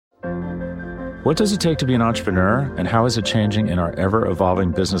What does it take to be an entrepreneur, and how is it changing in our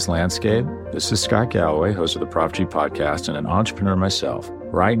ever-evolving business landscape? This is Scott Galloway, host of the Prop G podcast and an entrepreneur myself.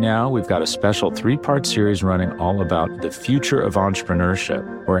 Right now, we've got a special 3-part series running all about the future of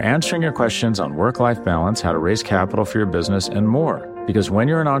entrepreneurship. We're answering your questions on work-life balance, how to raise capital for your business, and more. Because when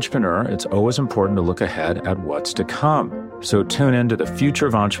you're an entrepreneur, it's always important to look ahead at what's to come. So tune in to the Future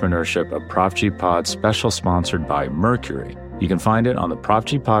of Entrepreneurship, a Prop G pod special sponsored by Mercury. You can find it on the Prop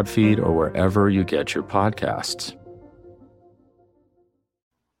G Pod feed or wherever you get your podcasts.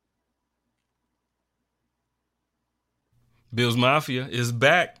 Bills Mafia is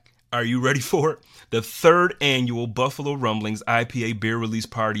back. Are you ready for it? The 3rd annual Buffalo Rumblings IPA beer release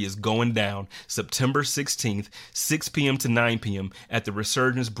party is going down September 16th, 6 p.m. to 9 p.m. at the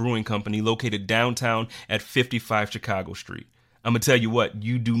Resurgence Brewing Company located downtown at 55 Chicago Street. I'm going to tell you what,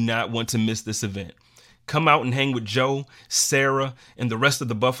 you do not want to miss this event. Come out and hang with Joe, Sarah, and the rest of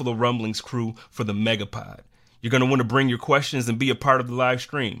the Buffalo Rumblings crew for the Megapod. You're going to want to bring your questions and be a part of the live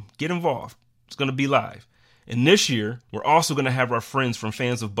stream. Get involved. It's going to be live. And this year, we're also going to have our friends from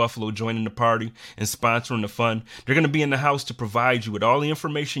Fans of Buffalo joining the party and sponsoring the fun. They're going to be in the house to provide you with all the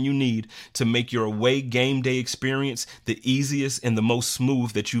information you need to make your away game day experience the easiest and the most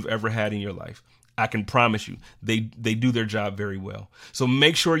smooth that you've ever had in your life. I can promise you, they do their job very well. So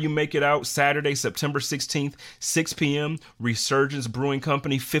make sure you make it out Saturday, September 16th, 6 p.m., Resurgence Brewing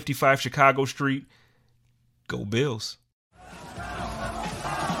Company, 55 Chicago Street. Go Bills.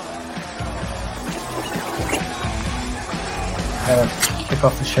 Kick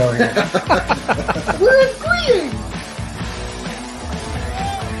off the show here. We're agreeing!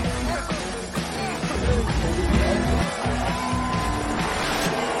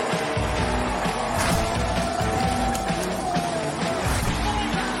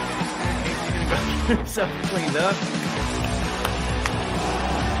 Something cleaned up.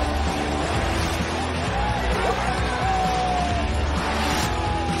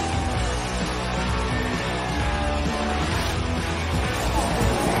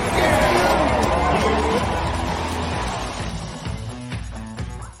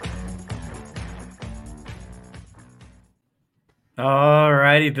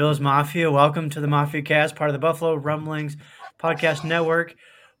 Alrighty, Bills Mafia. Welcome to the Mafia Cast, part of the Buffalo Rumblings Podcast Network.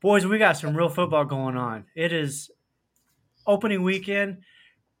 Boys, we got some real football going on. It is opening weekend.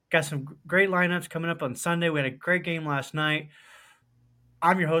 Got some great lineups coming up on Sunday. We had a great game last night.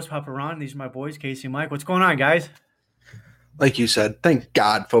 I'm your host, Papa Ron. These are my boys, Casey and Mike. What's going on, guys? Like you said, thank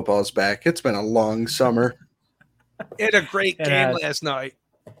God football's back. It's been a long summer. It had a great game last night.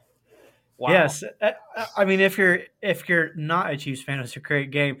 Wow. Yes. I mean, if you're not a Chiefs fan, it's a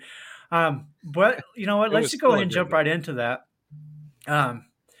great game. But you know what? Let's just go ahead and jump right into that.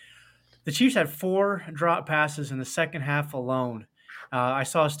 The Chiefs had 4 drop passes in the second half alone. I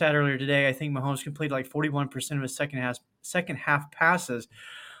saw a stat earlier today. I think Mahomes completed like 41% of his second half passes.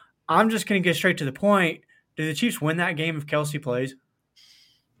 I'm just going to get straight to the point. Do the Chiefs win that game if Kelsey plays?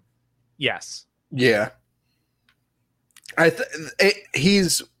 Yes. Yeah.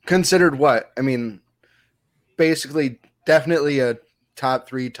 He's considered what? I mean, basically, definitely a top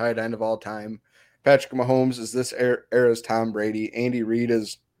 3 tight end of all time. Patrick Mahomes is this era's Tom Brady. Andy Reid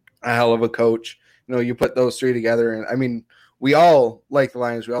is a hell of a coach. You know, you put those 3 together, and I mean, we all like the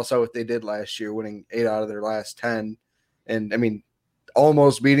Lions. We all saw what they did last year, winning 8 out of their last 10, and I mean,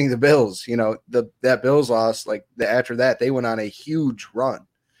 almost beating the Bills. You know, that Bills loss, like after that, they went on a huge run.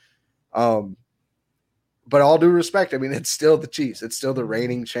 But all due respect, I mean, it's still the Chiefs. It's still the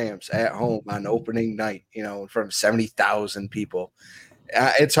reigning champs at home on opening night, you know, in front of 70,000 people.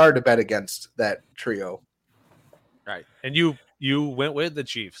 It's hard to bet against that trio. Right. And you went with the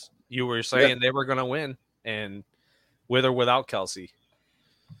Chiefs. You were saying they were going to win, and with or without Kelsey.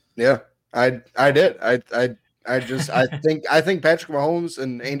 Yeah, I did. I think Patrick Mahomes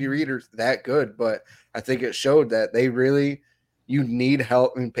and Andy Reid are that good, but I think it showed that you need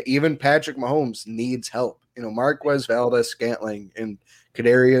help. I mean, even Patrick Mahomes needs help. You know, Marquez Valdes-Scantling and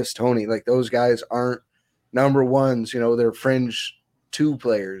Kadarius Toney, like those guys aren't number ones. You know, they're fringe 2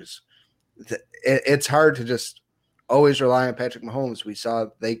 players. It's hard to just always rely on Patrick Mahomes. We saw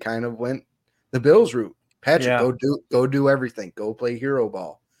they kind of went the Bills route. Patrick, go do everything. Go play hero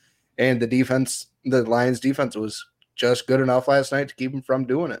ball. And the Lions defense was just good enough last night to keep them from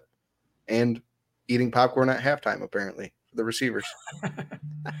doing it. And eating popcorn at halftime, apparently, for the receivers.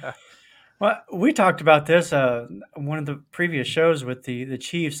 Well, we talked about this one of the previous shows with the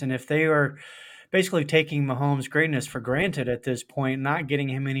Chiefs, and if they are basically taking Mahomes' greatness for granted at this point, not getting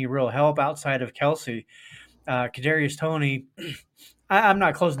him any real help outside of Kelsey, Kadarius Toney, I'm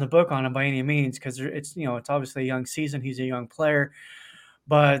not closing the book on him by any means because it's obviously a young season. He's a young player,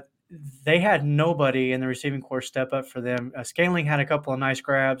 but they had nobody in the receiving corps step up for them. Scaling had a couple of nice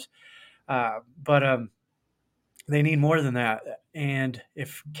grabs, but they need more than that. And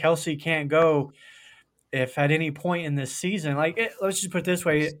if Kelsey can't go, if at any point in this season, let's just put it this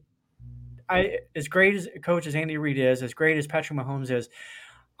way, as great as coach as Andy Reid is, as great as Patrick Mahomes is,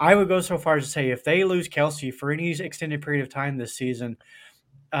 I would go so far as to say if they lose Kelsey for any extended period of time this season,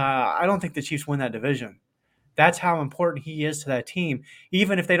 I don't think the Chiefs win that division. That's how important he is to that team.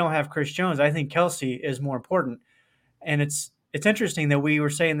 Even if they don't have Chris Jones, I think Kelsey is more important. And it's interesting that we were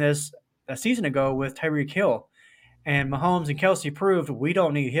saying this a season ago with Tyreek Hill. And Mahomes and Kelsey proved we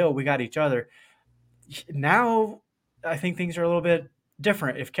don't need Hill, we got each other. Now I think things are a little bit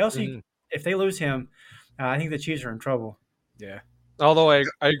different. If Kelsey, if they lose him, I think the Chiefs are in trouble. Yeah. Although I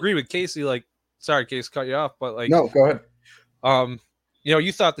agree with Casey, sorry, Casey, cut you off, but no, go ahead.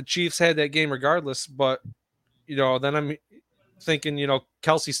 You thought the Chiefs had that game regardless, but then I'm thinking,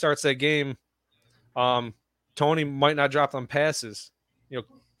 Kelsey starts that game. Tony might not drop on passes.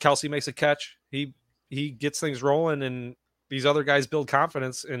 Kelsey makes a catch. He gets things rolling, and these other guys build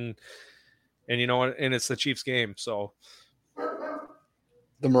confidence, and it's the Chiefs game. So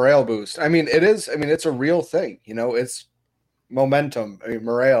the morale boost. I mean, it's a real thing. It's momentum. I mean,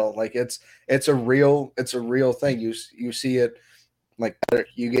 morale. It's a real thing. You see it.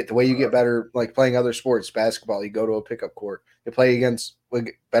 You get the way you get better, playing other sports, basketball. You go to a pickup court, you play against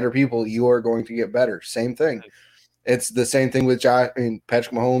better people. You are going to get better. Same thing. It's the same thing with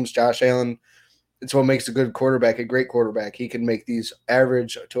Patrick Mahomes, Josh Allen. It's what makes a good quarterback a great quarterback. He can make these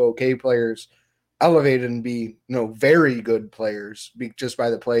average to okay players elevate and be very good players just by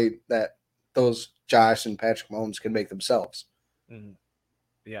the play that those Josh and Patrick Mahomes can make themselves. Mm-hmm.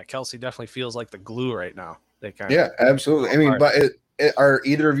 Yeah, Kelsey definitely feels like the glue right now. Yeah, absolutely. I mean, but are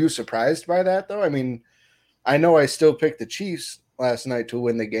either of you surprised by that, though? I mean, I know I still picked the Chiefs last night to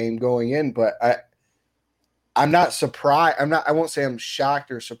win the game going in, but I'm not surprised. I won't say I'm shocked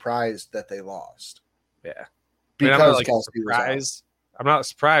or surprised that they lost. Yeah. Because Kelsey was out. I'm not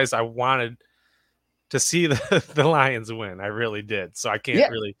surprised. I wanted to see the Lions win. I really did. So I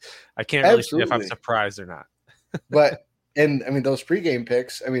can't really see if I'm surprised or not. But and I mean those pregame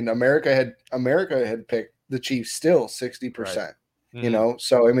picks, I mean America had picked the Chiefs still 60%. Right.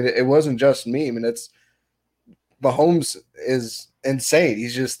 So I mean it wasn't just me. I mean it's Mahomes is insane.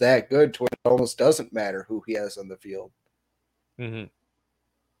 He's just that good to where it almost doesn't matter who he has on the field. Mm-hmm.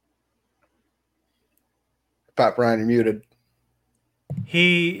 Pop Ryan, you're muted.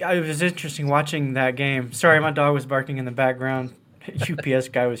 It was interesting watching that game. Sorry, my dog was barking in the background. UPS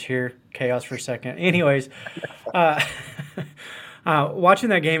guy was here. Chaos for a second. Anyways, watching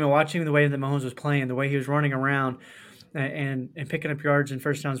that game and watching the way that Mahomes was playing, the way he was running around and picking up yards and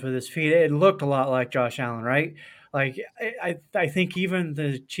first downs with his feet, it looked a lot like Josh Allen, right? I think even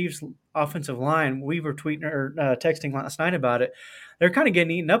the Chiefs' offensive line, we were tweeting or texting last night about it. They're kind of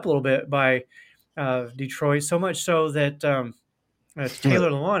getting eaten up a little bit by Detroit, so much so that Taylor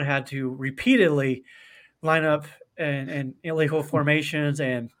Lewan had to repeatedly line up in illegal formations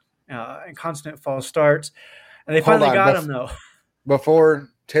and constant false starts. And they finally got him, though. Before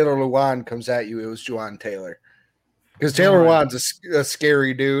Taylor Lewan comes at you, it was Juwan Taylor. Because Taylor Lewan's a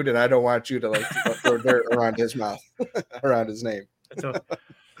scary dude, and I don't want you to throw dirt around his mouth, around his name. It's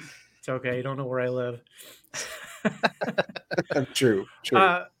okay. You don't know where I live. True.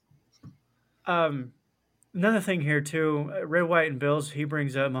 Another thing here too, Red, White, and Bills. He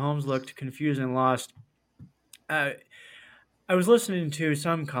brings up Mahomes looked confused and lost. I was listening to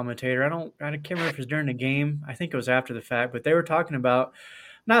some commentator. I can't remember if it was during the game. I think it was after the fact, but they were talking about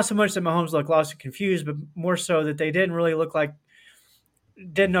not so much that Mahomes looked lost and confused, but more so that they didn't really look like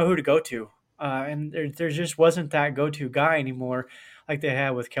didn't know who to go to, and there just wasn't that go-to guy anymore like they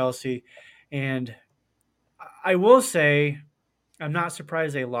had with Kelsey. And I will say, I'm not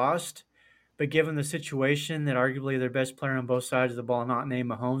surprised they lost. But given the situation that arguably their best player on both sides of the ball, not named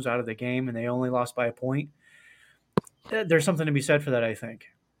Mahomes, out of the game, and they only lost by a point, there's something to be said for that, I think.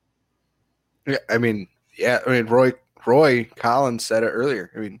 Yeah, Roy Collins said it earlier.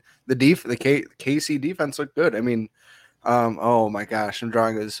 I mean, the KC defense looked good. I mean, oh my gosh, I'm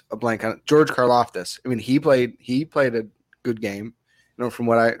drawing a blank on it. George Karlaftis. I mean, he played a good game. From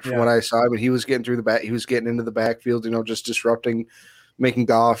what I saw, I mean, he was getting through the back. He was getting into the backfield. Just disrupting. Making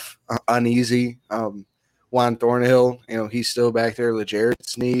Goff uneasy. Juan Thornhill, he's still back there. LeGarrette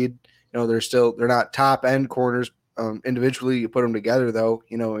Sneed, they're not top end corners individually. You put them together though,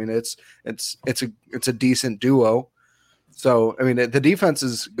 and it's a decent duo. So I mean, the defense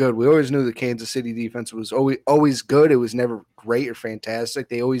is good. We always knew the Kansas City defense was always good. It was never great or fantastic.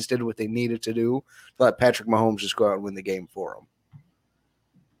 They always did what they needed to do to let Patrick Mahomes just go out and win the game for them.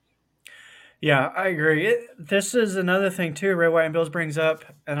 Yeah, I agree. This is another thing too. Ray White and Bills brings up,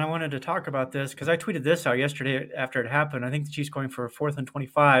 and I wanted to talk about this because I tweeted this out yesterday after it happened. I think the Chiefs going for a 4th and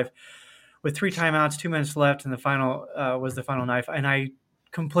 25 with 3 timeouts, 2 minutes left, and the final was the final knife. And I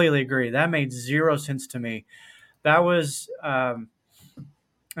completely agree. That made zero sense to me. That was I'm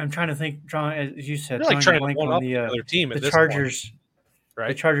trying to think. Drawing, as you said, You're like drawing a trying to blank one on up the other team at the this point, Chargers, the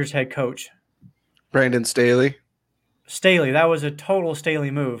right? Chargers head coach Brandon Staley. Staley. That was a total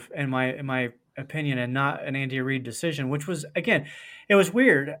Staley move in my opinion, and not an Andy Reid decision. Which was, again, it was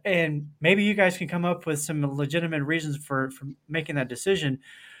weird. And maybe you guys can come up with some legitimate reasons for making that decision.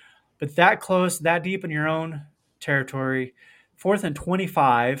 But that close, that deep in your own territory, 4th and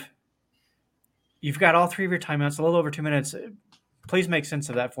 25. You've got all three of your timeouts, a little over 2 minutes. Please make sense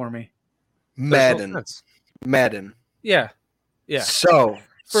of that for me. There's no Madden. sense. Madden. Yeah. So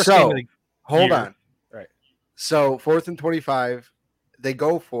First game of the hold year. on. Right. So 4th and 25, they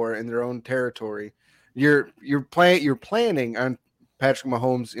go for it in their own territory. You're planning on Patrick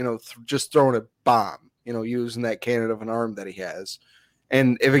Mahomes, just throwing a bomb, using that cannon of an arm that he has.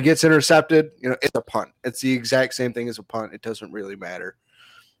 And if it gets intercepted, it's a punt. It's the exact same thing as a punt. It doesn't really matter.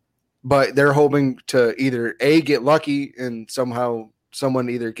 But they're hoping to either get lucky and somehow someone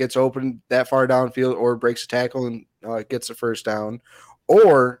either gets open that far downfield or breaks a tackle and gets the first down,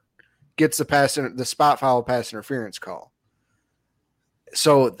 or gets the spot foul pass interference call.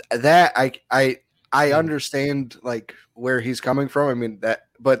 So that I understand like where he's coming from. I mean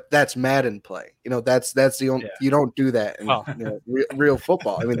but that's Madden play. That's the only you don't do that in real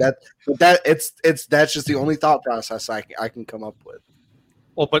football. I mean that's just the only thought process I can come up with.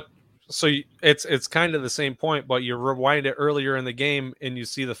 Well, but so it's kind of the same point, but you rewind it earlier in the game and you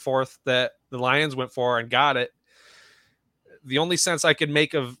see the fourth that the Lions went for and got it. The only sense I could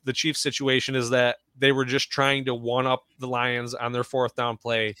make of the Chiefs situation is that they were just trying to one up the Lions on their 4th down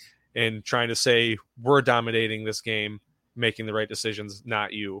play and trying to say, we're dominating this game, making the right decisions,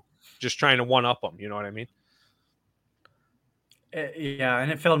 not you. Just trying to one up them. You know what I mean? Yeah, and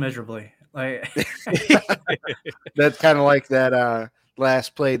it failed miserably. Like That's kind of like that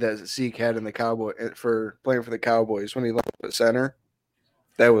last play that Zeke had in the Cowboy for playing for the Cowboys when he left at center.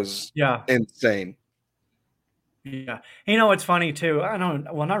 That was insane. Yeah. What's funny too? I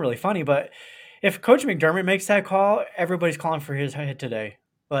don't. Well, not really funny, but if Coach McDermott makes that call, everybody's calling for his head today.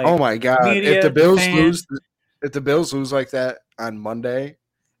 Like, oh my God! Media, if the fans, Bills lose like that on Monday,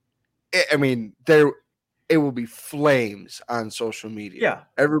 it will be flames on social media. Yeah.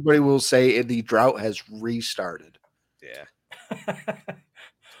 Everybody will say the drought has restarted. Yeah. Okay.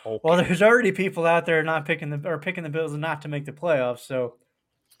 Well, there's already people out there not picking the Bills not to make the playoffs. So.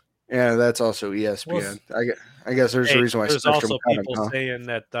 Yeah, that's also ESPN. I guess there's a reason why there's also people saying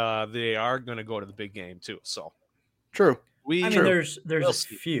that they are going to go to the big game too. So true. There's a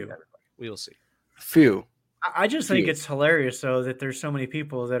few. We'll see. Few. I just think it's hilarious though that there's so many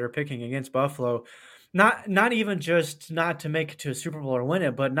people that are picking against Buffalo, not even just not to make it to a Super Bowl or win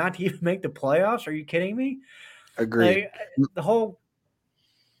it, but not to even make the playoffs. Are you kidding me? Agreed. We're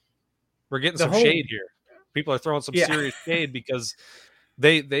getting some shade here. People are throwing some serious shade because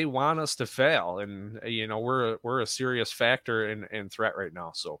they want us to fail, and we're a serious factor and threat right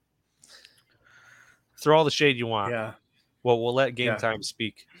now. So throw all the shade you want. Yeah. Well, we'll let game time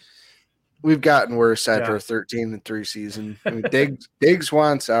speak. We've gotten worse after a 13-3 season. I mean, Diggs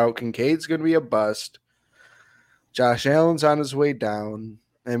wants out. Kincaid's going to be a bust. Josh Allen's on his way down.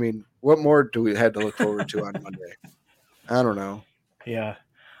 I mean, what more do we have to look forward to on Monday? I don't know. Yeah.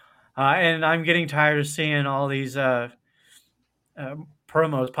 And I'm getting tired of seeing all these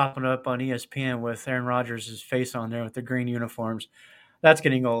promos popping up on ESPN with Aaron Rodgers' face on there with the green uniforms. That's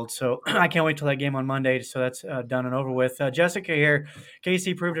getting old. So I can't wait till that game on Monday. So that's done and over with. Jessica here.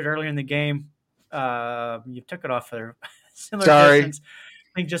 Casey proved it earlier in the game. You took it off for similar distance.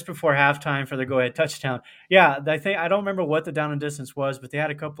 I think just before halftime for the go-ahead touchdown. Yeah, I don't remember what the down and distance was, but they had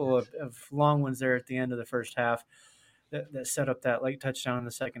a couple of long ones there at the end of the first half that set up that late touchdown in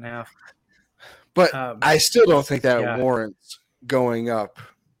the second half. But I still don't think that warrants going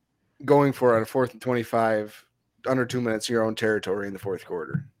for it on a 4th and 25 under 2 minutes in your own territory in the fourth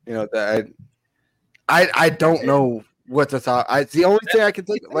quarter. That I don't know what the thought. The only thing I can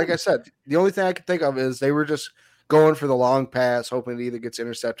think, like I said, the only thing I can think of is they were just going for the long pass, hoping it either gets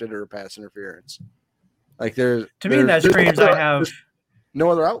intercepted or pass interference. Like that screams I have no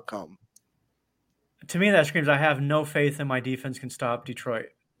other outcome. To me, that screams I have no faith in my defense can stop Detroit.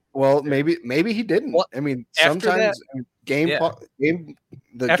 Well, maybe he didn't. Well, I mean, sometimes game play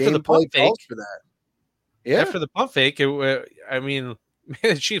calls for that. Yeah. After the pump fake, the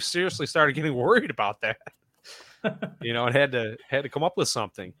Chiefs seriously started getting worried about that. And had to come up with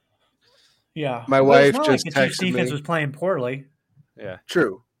something. Yeah. My Well, wife it's not just like the Chiefs texted defense me. was playing poorly. Yeah.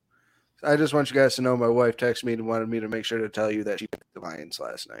 True. I just want you guys to know my wife texted me and wanted me to make sure to tell you that she picked the Lions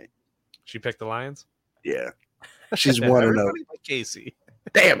last night. She picked the Lions? Yeah. She's Damn, 1-0. everybody but Casey.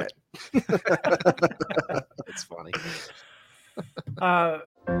 Damn it. It's funny.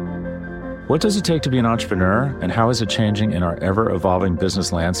 What does it take to be an entrepreneur, and how is it changing in our ever-evolving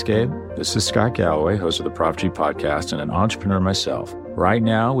business landscape? This is Scott Galloway, host of the Prop G podcast and an entrepreneur myself. Right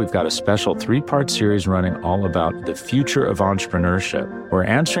now, we've got a special 3-part series running all about the future of entrepreneurship. We're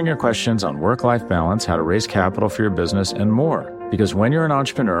answering your questions on work-life balance, how to raise capital for your business, and more. Because when you're an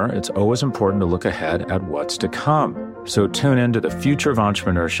entrepreneur, it's always important to look ahead at what's to come. So tune in to the Future of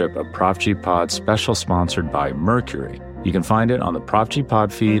Entrepreneurship, a Prop G pod special sponsored by Mercury. You can find it on the Prop G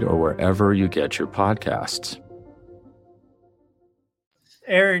Pod feed or wherever you get your podcasts.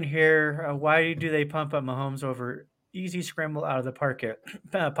 Aaron here. Why do they pump up Mahomes over easy scramble out of the pocket?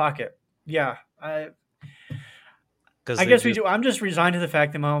 Yeah, I guess we do. I'm just resigned to the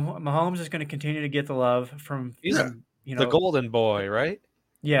fact that Mahomes is going to continue to get the love from the golden boy, right?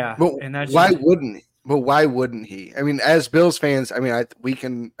 Yeah, but and that's why wouldn't he? But why wouldn't he? I mean, as Bills fans, I mean,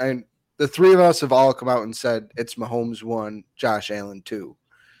 the three of us have all come out and said it's Mahomes 1, Josh Allen 2.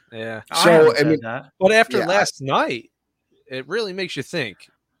 Yeah. So I mean, but after last night, it really makes you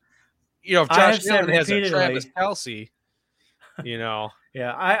think. You know, if Josh Allen has a Travis Kelce, you know,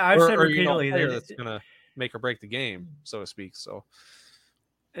 yeah, I've said repeatedly that that's gonna make or break the game, so to speak. So,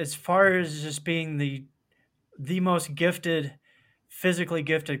 as far as just being the most gifted, physically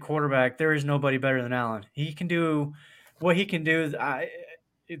gifted quarterback, there is nobody better than Allen. He can do what he can do.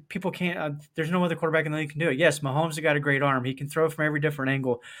 People can't. There's no other quarterback in the league can do it. Yes, Mahomes has got a great arm. He can throw from every different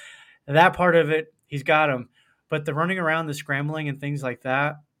angle. That part of it, he's got him. But the running around, the scrambling, and things like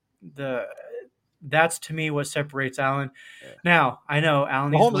that, that's to me what separates Allen. Yeah. Now I know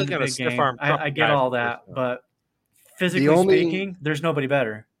Allen needs to win the big game. I get all that, but physically speaking, there's nobody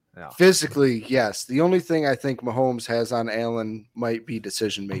better. Yeah. Physically, yes. The only thing I think Mahomes has on Allen might be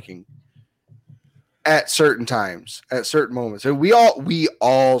decision making. At certain times, at certain moments. And we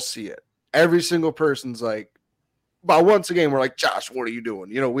all see it. Every single person's like, about once a game, we're like, Josh, what are you doing?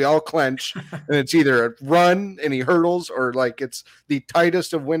 You know, we all clench and it's either a run and he hurdles or like it's the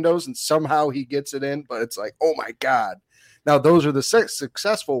tightest of windows and somehow he gets it in, but it's like, oh my God. Now those are the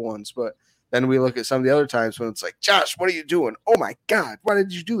successful ones, but then we look at some of the other times when it's like, Josh, what are you doing? Oh my God, why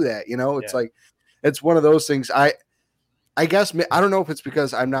did you do that? You know, it's like, it's one of those things. I guess I don't know if it's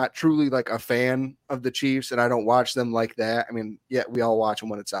because I'm not truly like a fan of the Chiefs and I don't watch them like that. I mean, yeah, we all watch them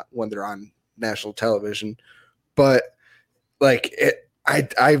when they're on national television, but like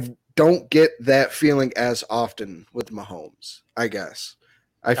I don't get that feeling as often with Mahomes. I guess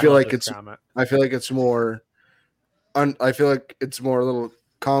I feel like it's more. I feel like it's more a little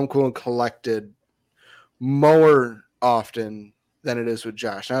calm, cool, and collected more often than it is with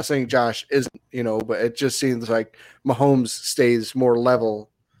Josh. Not saying Josh isn't, you know, but it just seems like Mahomes stays more level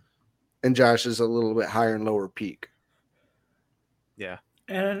and Josh is a little bit higher and lower peak. Yeah.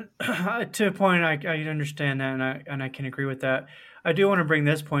 And to a point, I understand that, and I can agree with that. I do want to bring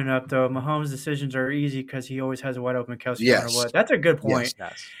this point up, though. Mahomes' decisions are easy because he always has a wide open Kelce no matter what. That's a good point.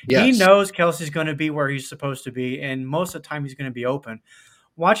 Yes. He knows Kelce's going to be where he's supposed to be, and most of the time he's going to be open.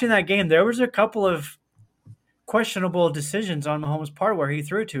 Watching that game, there was a couple of questionable decisions on Mahomes' part where he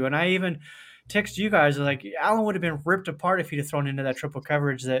threw to, and I even texted you guys like Allen would have been ripped apart if he'd have thrown into that triple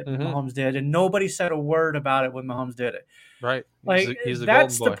coverage that Mahomes did, and nobody said a word about it when Mahomes did it. Right, like he's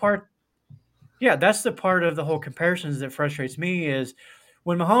that's the part. Yeah, that's the part of the whole comparisons that frustrates me is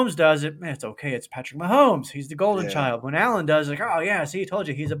when Mahomes does it, man, it's okay. It's Patrick Mahomes. He's the golden child. When Allen does it, like, oh yeah, see, I told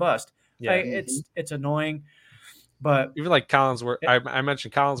you he's a bust. Yeah, like, it's annoying. But even like Collinsworth, I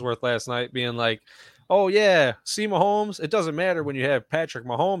mentioned Collinsworth last night being like, oh yeah, see Mahomes. It doesn't matter when you have Patrick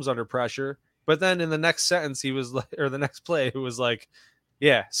Mahomes under pressure. But then in the next sentence, he was like, or the next play, it was like,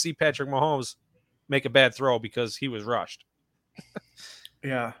 yeah, see Patrick Mahomes make a bad throw because he was rushed.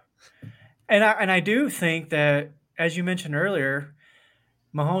 Yeah. And I do think that, as you mentioned earlier,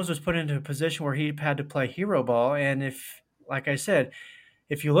 Mahomes was put into a position where he had to play hero ball. And if, like I said,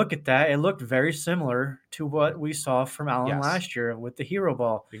 if you look at that, it looked very similar to what we saw from Allen last year with the hero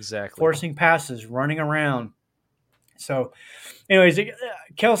ball. Exactly. Forcing passes, running around. So, anyways,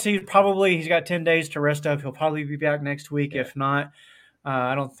 Kelce he's got 10 days to rest up. He'll probably be back next week. Yeah. If not,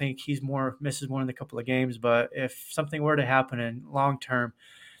 I don't think misses more than a couple of games. But if something were to happen in long term,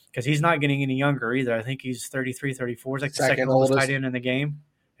 because he's not getting any younger either. I think he's 33, 34. He's like the second oldest tight end in the game.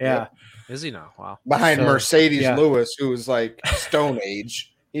 Yeah. Yep. Is he now? Wow. Behind Mercedes Lewis, who is like Stone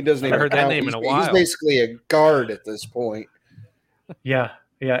Age. He doesn't even heard that name in a while. He's basically a guard at this point. Yeah.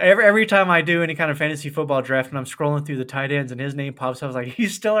 Yeah, every time I do any kind of fantasy football draft and I'm scrolling through the tight ends and his name pops up, I was like,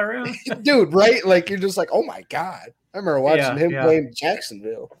 he's still around? Dude, right? Like, you're just like, oh my God. I remember watching him Yeah. playing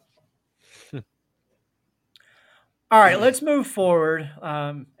Jacksonville. All right, let's move forward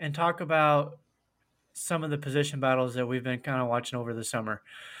and talk about some of the position battles that we've been kind of watching over the summer.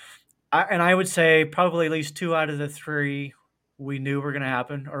 I would say probably at least 2 out of the 3 we knew were going to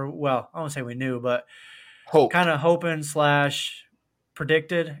happen. Or, well, I won't say we knew, but Hope. kind of hoping /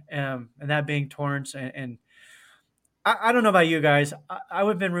 predicted, and that being Torrance. And I don't know about you guys.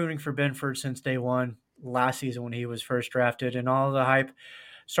 I've been rooting for Benford since day one last season when he was first drafted, and all the hype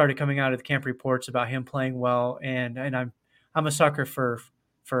started coming out of the camp reports about him playing well. And I'm a sucker for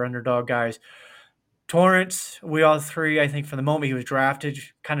underdog guys. Torrance, we all three, I think, from the moment he was drafted,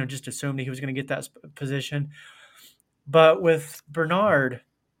 kind of just assumed he was going to get that position. But with Bernard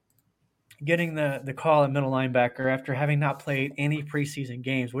getting the call at middle linebacker after having not played any preseason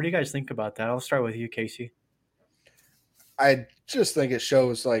games, what do you guys think about that? I'll start with you, Casey. I just think it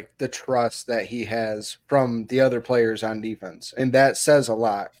shows like the trust that he has from the other players on defense. And that says a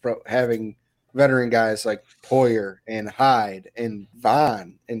lot from having veteran guys like Poyer and Hyde and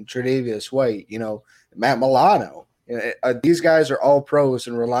Vaughn and Tre'Davious White, Matt Milano. These guys are all pros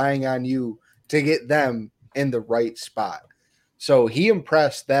and relying on you to get them in the right spot. So he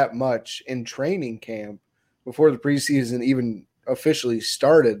impressed that much in training camp before the preseason even officially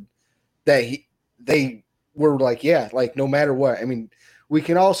started that they were like, yeah, like no matter what. I mean, we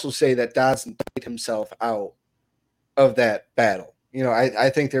can also say that Dodson played himself out of that battle. I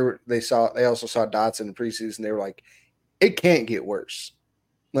think they also saw Dodson in preseason. They were like, it can't get worse.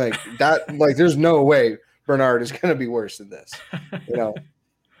 Like that, like there's no way Bernard is going to be worse than this,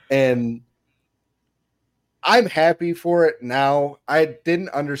 and I'm happy for it now. I didn't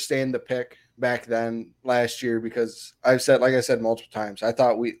understand the pick back then last year because like I said multiple times, I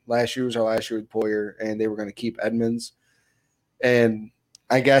thought last year was our last year with Poyer and they were going to keep Edmonds. And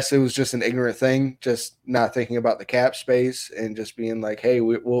I guess it was just an ignorant thing, just not thinking about the cap space and just being like, hey,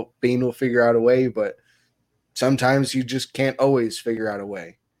 Bean will figure out a way. But sometimes you just can't always figure out a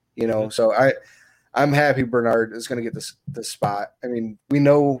way, So I'm happy Bernard is going to get this spot. I mean, we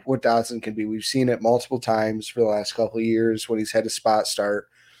know what Dodson can be. We've seen it multiple times for the last couple of years when he's had a spot start.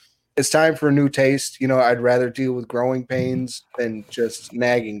 It's time for a new taste. I'd rather deal with growing pains than just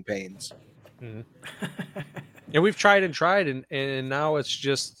nagging pains. Mm-hmm. And we've tried, and now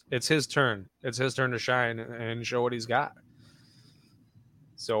it's his turn. It's his turn to shine and show what he's got.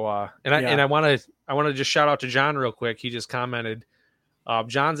 So, I want to just shout out to John real quick. He just commented.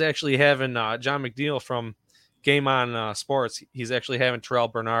 John's actually having John McNeil from Game On Sports. He's actually having Terrell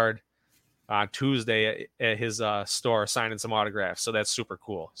Bernard on Tuesday at his store signing some autographs. So that's super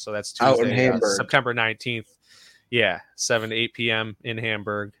cool. So that's Tuesday, out in Hamburg. September 19th. Yeah, 7 to 8 p.m. in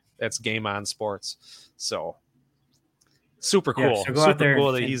Hamburg. That's Game On Sports. So super cool. Yeah, so go super out there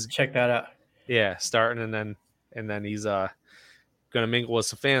cool and that he's check that out. Yeah, starting and then he's gonna mingle with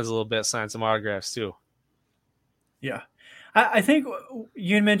some fans a little bit, sign some autographs too. Yeah. I think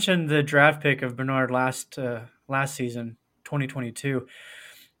you mentioned the draft pick of Bernard last season, 2022.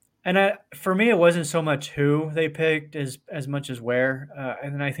 And for me, it wasn't so much who they picked as much as where.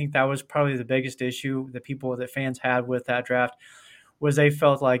 And I think that was probably the biggest issue that fans had with that draft was they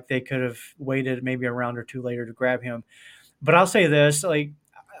felt like they could have waited maybe a round or two later to grab him. But I'll say this, like,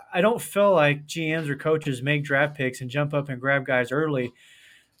 I don't feel like GMs or coaches make draft picks and jump up and grab guys early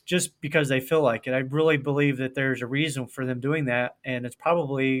just because they feel like it. I really believe that there's a reason for them doing that, and it's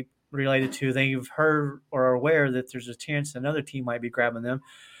probably related to they've heard or are aware that there's a chance another team might be grabbing them.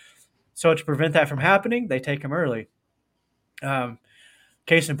 So to prevent that from happening, they take them early.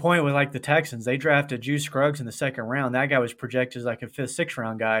 Case in point with like the Texans, they drafted Juice Scruggs in the second round. That guy was projected as like a 5th, 6th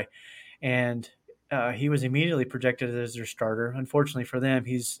round guy, and he was immediately projected as their starter. Unfortunately for them,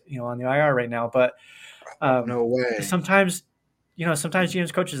 he's on the IR right now. But no way. Sometimes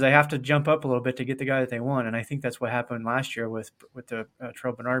GMs, coaches, they have to jump up a little bit to get the guy that they want, and I think that's what happened last year with the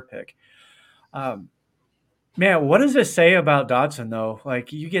Terrell Bernard pick. Man, what does this say about Dodson though?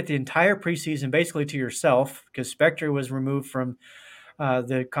 Like you get the entire preseason basically to yourself because Spectre was removed from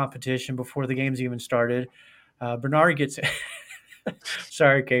the competition before the games even started. Bernard gets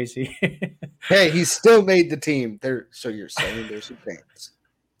sorry, Casey. Hey, he still made the team. So you're saying there's a chance.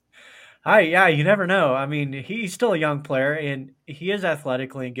 Yeah, you never know. I mean, he's still a young player, and he is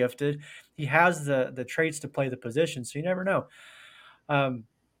athletically and gifted. He has the traits to play the position, so you never know.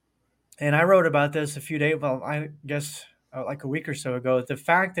 And I wrote about this a few days, well, I guess like a week or so ago. The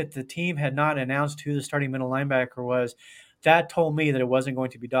fact that the team had not announced who the starting middle linebacker was, that told me that it wasn't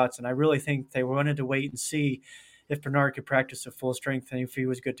going to be Dotson. I really think they wanted to wait and see if Bernard could practice at full strength and if he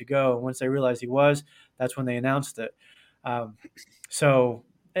was good to go. And once they realized he was, that's when they announced it. So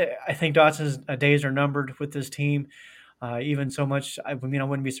I think Dotson's days are numbered with this team. Even so much, I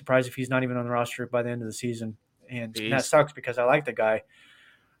wouldn't be surprised if he's not even on the roster by the end of the season. And that sucks because I like the guy.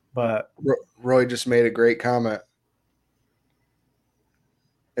 But Roy just made a great comment.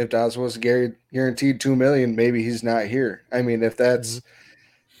 If Dodds was guaranteed $2 million, maybe he's not here. I mean, if that's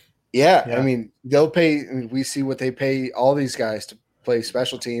yeah, I mean, they'll pay. I mean, we see what they pay all these guys to play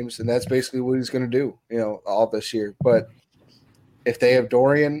special teams, and that's basically what he's going to do, all this year. But if they have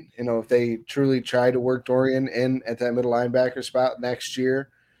Dorian, if they truly try to work Dorian in at that middle linebacker spot next year,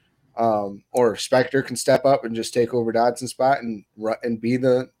 or Spector can step up and just take over Dodson's spot and be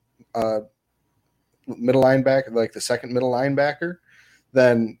the middle linebacker, like the second middle linebacker,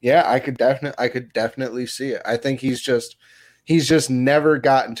 then yeah, I could definitely see it. I think he's just never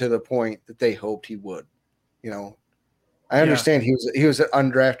gotten to the point that they hoped he would. I understand he was an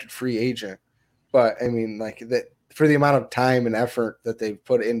undrafted free agent, but I mean, like that for the amount of time and effort that they've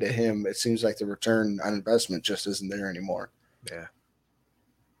put into him, it seems like the return on investment just isn't there anymore. Yeah.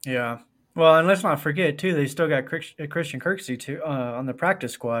 Yeah. Well, and let's not forget too, they still got Christian Kirksey too on the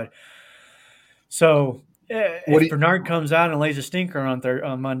practice squad. So if Bernard comes out and lays a stinker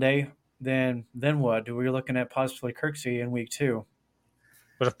on Monday, then what? We're looking at possibly Kirksey in week 2.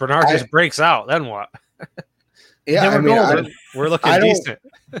 But if Bernard just breaks out, then what? Yeah, we're looking decent.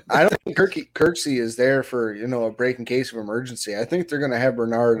 I don't think Kirksey is there for a break in case of emergency. I think they're going to have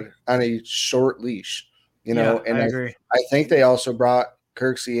Bernard on a short leash. And I agree. I think they also brought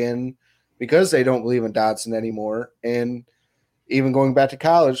Kirksey in because they don't believe in Dodson anymore. And even going back to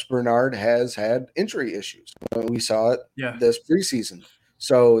college, Bernard has had injury issues. We saw it this preseason.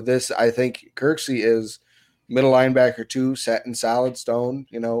 So I think Kirksey is middle linebacker 2, set in solid stone.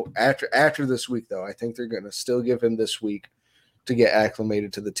 After this week, though, I think they're going to still give him this week to get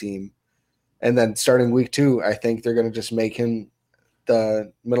acclimated to the team. And then starting week 2, I think they're going to just make him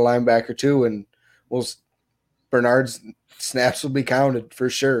the middle linebacker 2, and Bernard's snaps will be counted for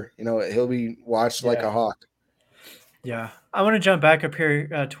sure. He'll be watched like a hawk. Yeah. I want to jump back up here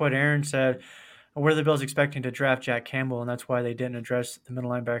to what Aaron said. Were the Bills expecting to draft Jack Campbell, and that's why they didn't address the middle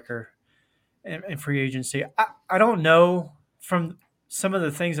linebacker in free agency? I don't know. From some of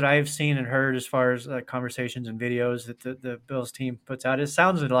the things that I have seen and heard as far as conversations and videos that the Bills team puts out, it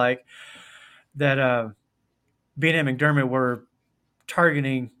sounds like that Bean and McDermott were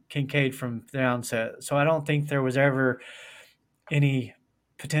targeting Kincaid from the onset. So I don't think there was ever any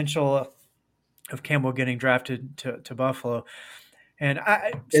potential of Campbell getting drafted to Buffalo. And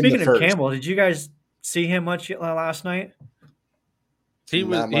speaking of Campbell, did you guys see him much last night? He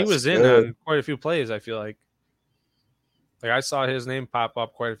was in on quite a few plays, I feel like. Like I saw his name pop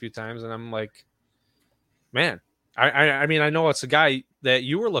up quite a few times, and I'm like, man, I mean, I know it's a guy that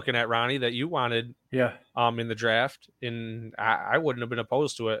you were looking at, Ronnie, that you wanted in the draft, and I wouldn't have been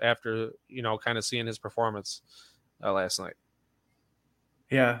opposed to it after, kind of seeing his performance last night.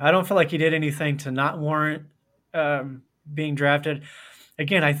 Yeah, I don't feel like he did anything to not warrant being drafted.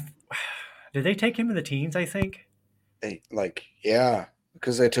 Again, did they take him in the teens, I think?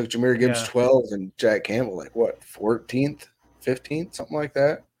 Because they took Jahmyr Gibbs 12 and Jack Campbell 14th, 15th, something like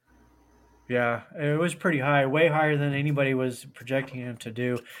that. Yeah, it was pretty high, way higher than anybody was projecting him to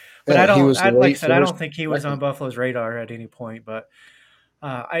do. But I don't think he was on Buffalo's radar at any point. But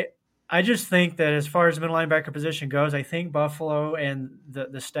I just think that as far as the middle linebacker position goes, I think Buffalo and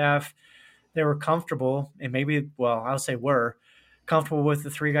the staff, they were comfortable, and I'll say were comfortable with the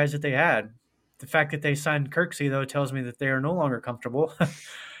 3 guys that they had. The fact that they signed Kirksey, though, tells me that they are no longer comfortable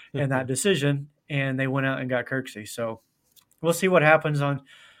in that decision, and they went out and got Kirksey. So we'll see what happens on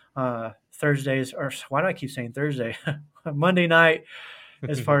Thursdays, or why do I keep saying Thursday? Monday night,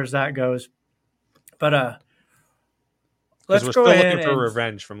 as far as that goes. But let's go ahead. We're still looking for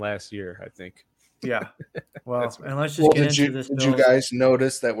revenge from last year, I think. Yeah. Well, and let's just get into this. Did you guys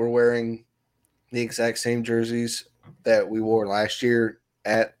notice that we're wearing the exact same jerseys that we wore last year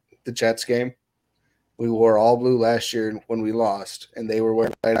at the Jets game? We wore all blue last year when we lost, and they were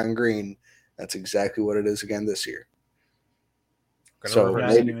wearing white on green. That's exactly what it is again this year. So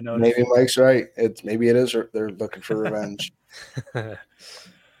maybe Mike's right. Maybe it is. They're looking for revenge.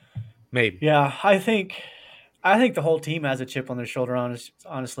 Maybe. Yeah, I think the whole team has a chip on their shoulder,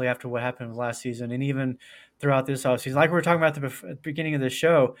 honestly, after what happened last season, and even throughout this offseason. Like we were talking about at the beginning of the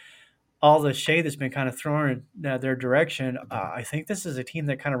show, all the shade that's been kind of thrown in their direction. I think this is a team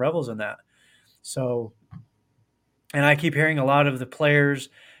that kind of revels in that. So, and I keep hearing a lot of the players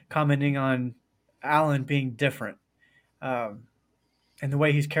commenting on Allen being different, and the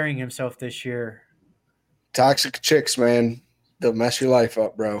way he's carrying himself this year. Toxic chicks, man. They'll mess your life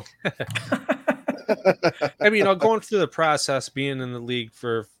up, bro. I mean, going through the process, being in the league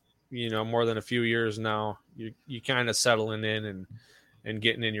for more than a few years now, you kind of settling in and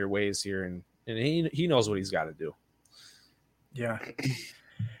getting in your ways here, and he knows what he's got to do. Yeah.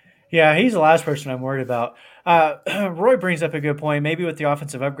 Yeah, he's the last person I'm worried about. Roy brings up a good point. Maybe with the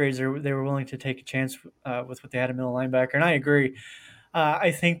offensive upgrades, they were willing to take a chance with what they had in middle linebacker, and I agree.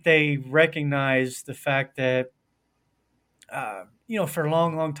 I think they recognize the fact that, for a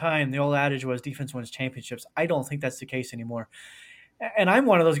long, long time, the old adage was defense wins championships. I don't think that's the case anymore. And I'm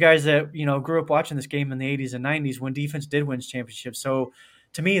one of those guys that, grew up watching this game in the 80s and 90s when defense did win championships. So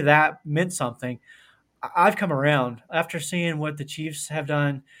to me, that meant something. I've come around after seeing what the Chiefs have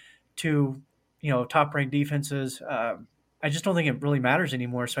done to, top ranked defenses. I just don't think it really matters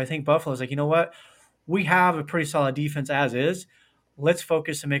anymore. So I think Buffalo's like, you know what? We have a pretty solid defense as is. Let's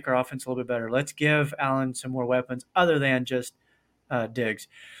focus and make our offense a little bit better. Let's give Allen some more weapons other than just Diggs.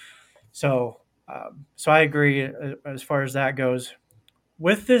 So I agree as far as that goes.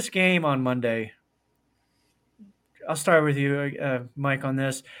 With this game on Monday, I'll start with you, Mike, on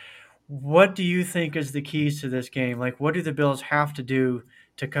this. What do you think is the keys to this game? Like, what do the Bills have to do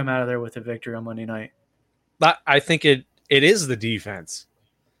to come out of there with a victory on Monday night? I think it is the defense,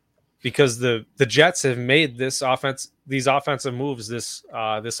 because the Jets have made these offensive moves this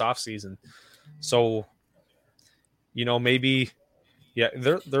offseason. So, maybe, yeah,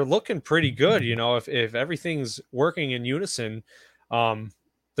 they're looking pretty good. If everything's working in unison,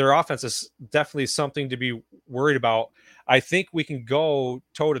 their offense is definitely something to be worried about. I think we can go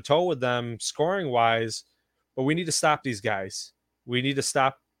toe to toe with them scoring wise, but we need to stop these guys. We need to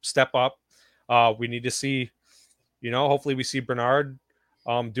step up. We need to see, hopefully we see Bernard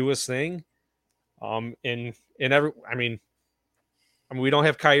do his thing. We don't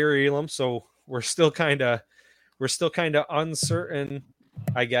have Kyrie Elam, so we're still kind of uncertain,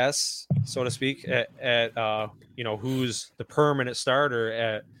 I guess, so to speak, at who's the permanent starter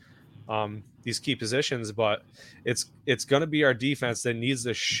at these key positions. But it's going to be our defense that needs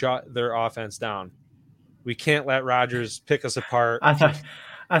to shut their offense down. We can't let Rodgers pick us apart. I thought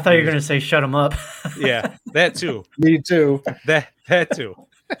you were going to say shut them up. Yeah, that too. Me too. That too.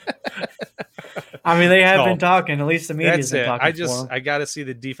 I mean, they have been talking. At least the media's been talking. I got to see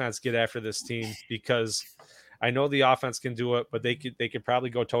the defense get after this team, because I know the offense can do it, but they could probably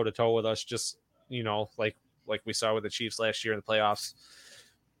go toe to toe with us. Just like we saw with the Chiefs last year in the playoffs.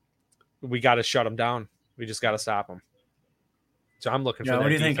 We got to shut them down. We just got to stop them. So I'm looking for that. What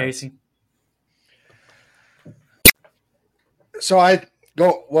do you defense. think, Casey? So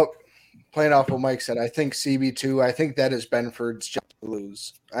playing off what Mike said, I think CB2, I think that is Benford's job to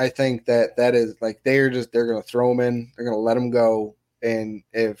lose. I think that is like they're going to throw him in, they're going to let him go, and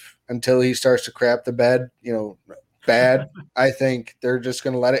until he starts to crap the bed, bad, I think they're just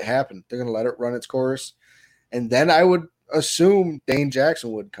going to let it happen. They're going to let it run its course, and then I would assume Dane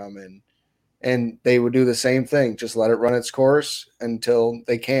Jackson would come in, and they would do the same thing, just let it run its course until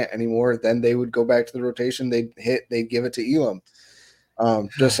they can't anymore. Then they would go back to the rotation. They'd give it to Elam.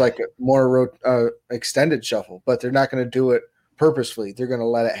 Just like a more extended shuffle, but they're not going to do it purposefully. They're going to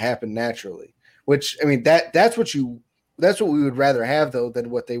let it happen naturally, which, I mean, that's what we would rather have, though,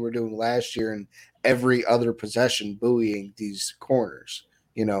 than what they were doing last year and every other possession buoying these corners,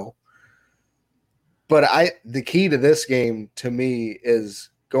 But the key to this game, to me,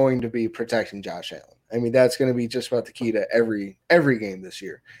 is going to be protecting Josh Allen. I mean, that's going to be just about the key to every game this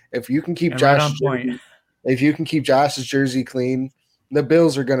year. If you can keep Josh's jersey clean, the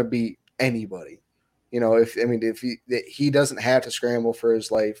Bills are going to beat anybody. If he doesn't have to scramble for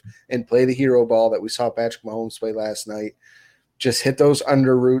his life and play the hero ball that we saw Patrick Mahomes play last night, just hit those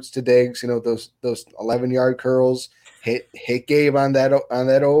under routes to Diggs, those 11-yard curls, hit Gabe on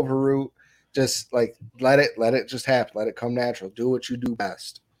that over route. Just like let it just happen. Let it come natural. Do what you do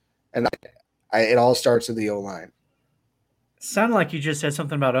best. And it all starts with the O-line. Sounded like you just said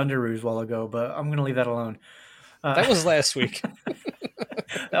something about under routes a while ago, but I'm going to leave that alone. That was last week.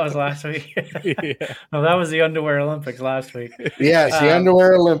 That was last week. Yeah. No, that was the Underwear Olympics last week. Yes, the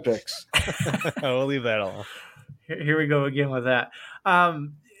Underwear Olympics. We'll leave that alone. Here we go again with that.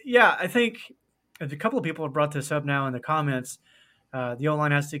 I think a couple of people have brought this up now in the comments. The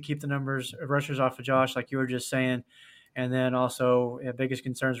O-line has to keep the numbers of rushers off of Josh, like you were just saying. And then also, biggest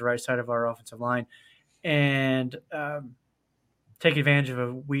concerns the right side of our offensive line. And take advantage of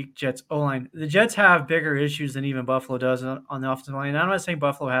a weak Jets O-line. The Jets have bigger issues than even Buffalo does on the offensive line. And I'm not saying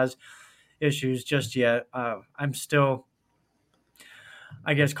Buffalo has issues just yet. I'm still,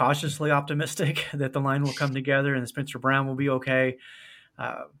 I guess, cautiously optimistic that the line will come together and Spencer Brown will be okay.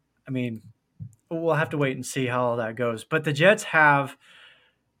 we'll have to wait and see how all that goes. But the Jets have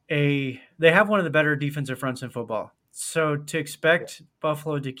one of the better defensive fronts in football. So to expect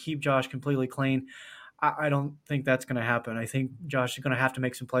Buffalo to keep Josh completely clean, I don't think that's going to happen. I think Josh is going to have to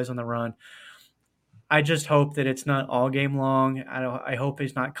make some plays on the run. I just hope that it's not all game long. I hope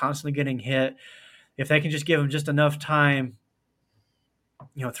he's not constantly getting hit. If they can just give him just enough time,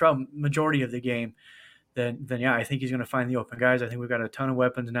 throughout majority of the game, then yeah, I think he's going to find the open guys. I think we've got a ton of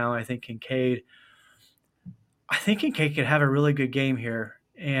weapons now. I think Kincaid could have a really good game here,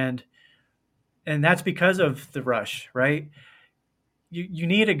 and that's because of the rush, right? You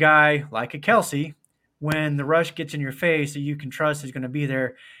need a guy like a Kelsey when the rush gets in your face that you can trust is going to be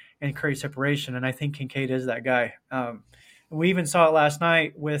there and create separation. And I think Kincaid is that guy. We even saw it last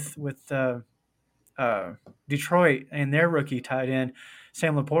night with Detroit and their rookie tight end,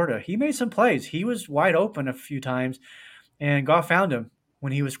 Sam Laporta. He made some plays. He was wide open a few times, and Goff found him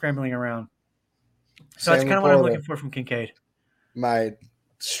when he was scrambling around. So that's kind of what I'm looking for from Kincaid. My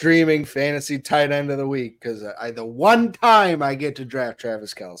streaming fantasy tight end of the week, because the one time I get to draft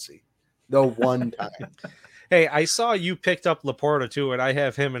Travis Kelce. The one time. Hey, I saw you picked up Laporta too, and I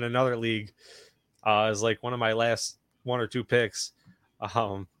have him in another league as like one of my last one or two picks.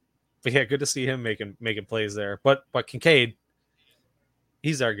 But yeah, good to see him making plays there. But Kincaid,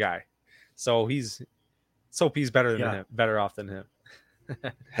 he's our guy. So he's better than him, better off than him.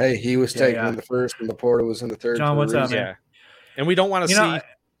 Hey, he was taken in the first, and Laporta was in the third. John, what's up, man? Yeah, and we don't want to see.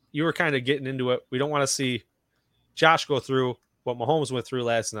 You were kind of getting into it. We don't want to see Josh go through what Mahomes went through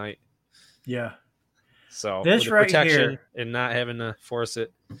last night. Yeah. So this right protection here, and not having to force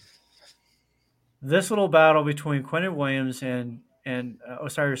it. This little battle between Quentin Williams and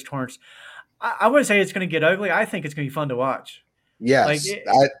Osiris Torrance, I wouldn't say it's going to get ugly. I think it's going to be fun to watch. Yes,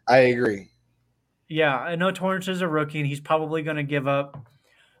 I agree. Yeah, I know Torrance is a rookie, and he's probably going to give up.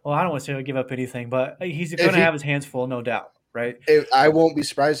 Well, I don't want to say he'll give up anything, but he's going to have his hands full, no doubt, right? I won't be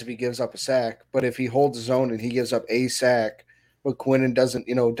surprised if he gives up a sack, but if he holds his own and he gives up a sack, but Quinnen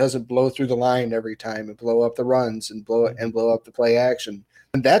doesn't blow through the line every time and blow up the runs and blow up the play action,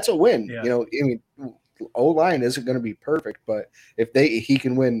 and that's a win. Yeah. O-line isn't going to be perfect, but if he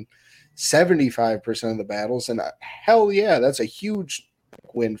can win 75% of the battles, and hell yeah, that's a huge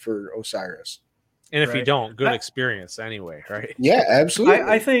win for Osiris. And if you don't, good experience anyway, right? Yeah, absolutely.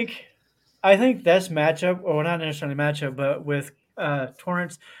 I think this matchup, or not necessarily matchup, but with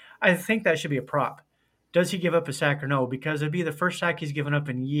Torrance, I think that should be a prop. Does he give up a sack or no? Because it'd be the first sack he's given up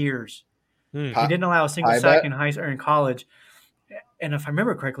in years. He didn't allow a single sack in college. And if I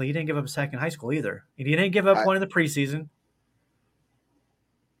remember correctly, he didn't give up a sack in high school either. He didn't give up one in the preseason.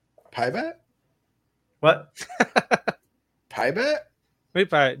 Pie bet? What? Pie bet? Wait,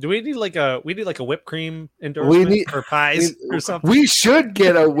 do we need like a whipped cream endorsement for pies or something? We should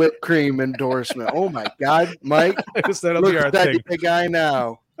get a whipped cream endorsement. Oh my God, Mike! That'll be our thing. The guy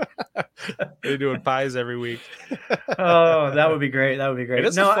now. They're doing pies every week. Oh, that would be great. That would be great.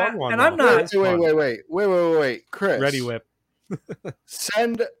 It's a fun one. And I'm not. Wait, Chris. Ready whip.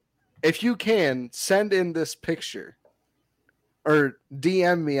 If you can, send in this picture. Or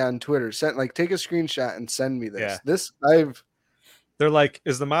DM me on Twitter. Take a screenshot and send me this. Yeah. They're like,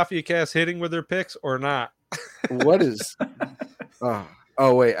 is the Mafia Cast hitting with their picks or not? What is?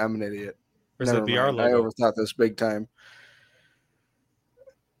 Oh wait, I'm an idiot. Or is it BR logo? I overthought this big time.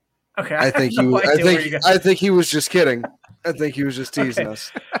 Okay, I think he was just kidding. I think he was just teasing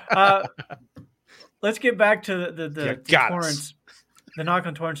us. Let's get back to the Torrance. The knock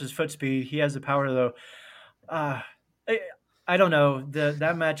on Torrance's foot speed. He has the power though. I don't know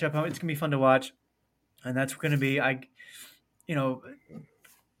that matchup. It's gonna be fun to watch, and that's gonna be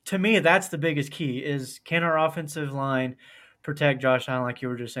to me, that's the biggest key is can our offensive line protect Josh Allen, like you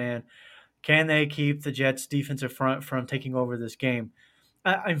were just saying? Can they keep the Jets' defensive front from taking over this game?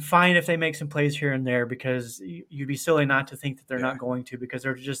 I'm fine if they make some plays here and there because you'd be silly not to think that they're not going to because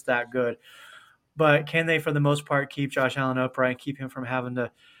they're just that good. But can they, for the most part, keep Josh Allen upright and keep him from having to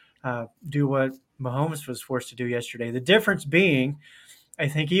do what Mahomes was forced to do yesterday? The difference being, I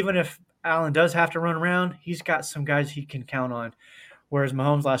think even if Allen does have to run around, he's got some guys he can count on, whereas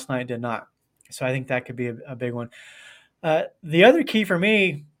Mahomes last night did not. So I think that could be a big one. The other key for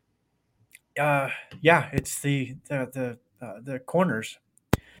me, it's the corners.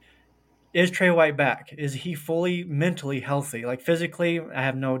 Is Trey White back? Is he fully mentally healthy? Like physically, I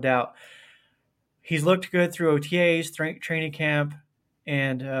have no doubt. He's looked good through OTAs, training camp,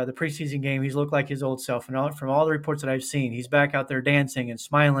 and the preseason game. He's looked like his old self. And from all the reports that I've seen, he's back out there dancing and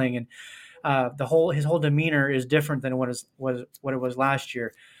smiling, and his whole demeanor is different than what it was last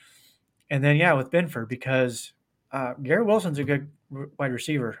year. And then with Benford, because Garrett Wilson's a good wide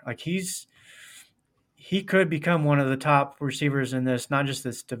receiver. Like he's he could become one of the top receivers in this, not just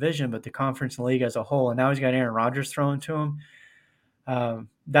this division, but the conference and league as a whole. And now he's got Aaron Rodgers thrown to him.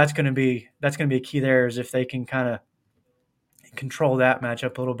 That's going to be a key there, is if they can kind of control that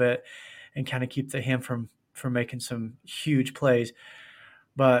matchup a little bit and kind of keep him from making some huge plays.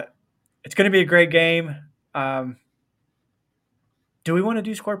 But it's going to be a great game. Do we want to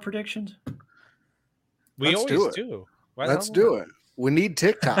do score predictions? We Let's always do it. do. Let's do it. We need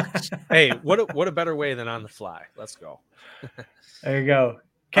TikToks. Hey, what a better way than on the fly. Let's go. There you go. All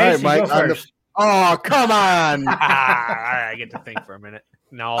Casey, right, Mike. go first. Oh, come on. All right, I get to think for a minute.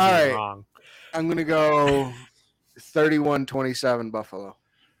 Now I'll be wrong. I'm going to go 31-27 Buffalo.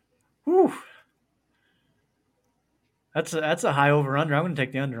 Whew. That's a high over-under. I'm going to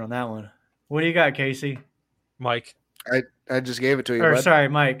take the under on that one. What do you got, Casey? Mike. I just gave it to you. Or bud. sorry,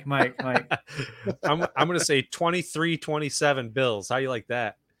 Mike. I'm going to say 23-27 Bills. How you like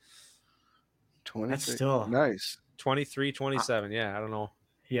that? 23. That's still nice. 23-27. Yeah, I don't know.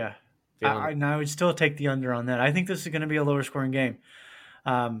 Yeah. I would still take the under on that. I think this is going to be a lower scoring game.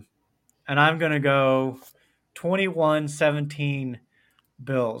 And I'm going to go 21-17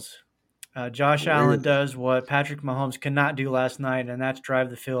 Bills. Josh Allen does what Patrick Mahomes could not do last night, and that's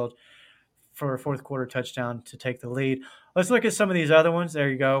drive the field for a fourth quarter touchdown to take the lead. Let's look at some of these other ones. There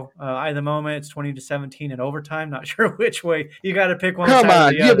you go. At the moment, it's 20-17 in overtime. Not sure which way. You got to pick one. Come side on,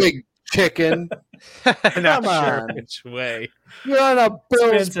 or the you other. big chicken. Not Come sure on. which way. You're on a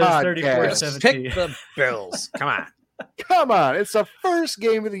Bills Spin says podcast. 34-17. Pick the Bills. Come on. Come on. It's the first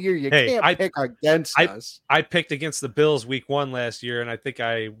game of the year. You Hey, can't pick against us. I picked against the Bills week 1 last year, and I think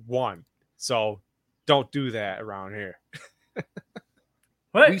I won. So don't do that around here.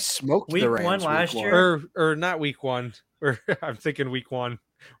 What? We smoked Week the Rams one last week year? Or not week 1. Or I'm thinking week 1.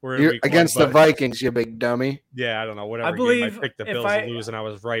 We're in You're week against 1, the Vikings, you big dummy. Yeah, I don't know. Whatever I game believe I picked the if Bills I- to lose, and I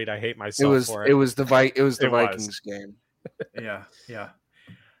was right. I hate It myself for it. was the It was. Vikings game. Yeah.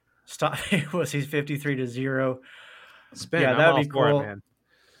 Stop. It was he's 53-0. Spin. Yeah, I'm that'd all be for cool. it, man.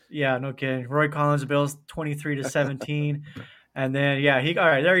 Yeah, no kidding. Roy Collins, the Bills, 23-17. And then, all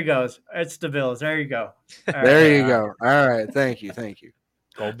right, there he goes. It's the Bills. There you go. All right. There you go. All right. Thank you.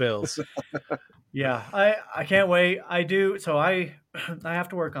 Go Bills. Yeah, I can't wait. I do. So I have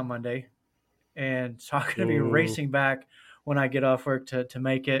to work on Monday, and so I'm going to be Ooh. racing back when I get off work to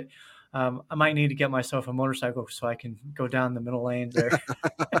make it. I might need to get myself a motorcycle so I can go down the middle lanes there,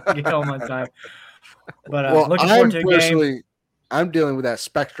 get home on time. But Well, looking forward to a game. I'm dealing with that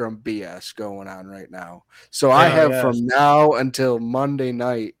Spectrum BS going on right now. So I have from now until Monday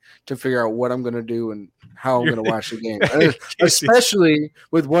night to figure out what I'm going to do and how I'm going to watch the game. Especially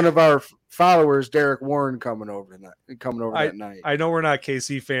with one of our followers, Derek Warren, coming over that night. I know we're not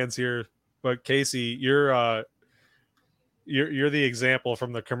KC fans here, but Casey, you're the example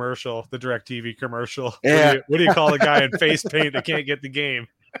from the commercial, the DirecTV commercial. Yeah. What do you call the guy in face paint that can't get the game?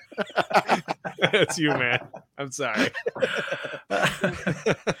 That's you, man. I'm sorry.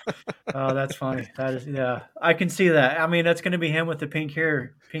 Oh, that's funny. That is, I can see that. I mean, that's going to be him with the pink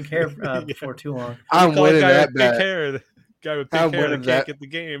hair before too long. I'm winning that bet. The guy with pink hair that can't get the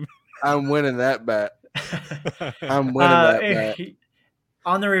game. I'm winning that bet. I'm winning that bet.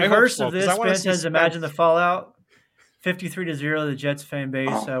 On the reverse of this, Ben says, Spence. imagine the fallout. 53-0, the Jets fan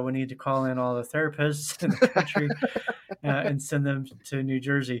base. We need to call in all the therapists in the country and send them to New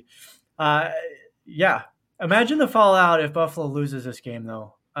Jersey. Yeah. Imagine the fallout if Buffalo loses this game,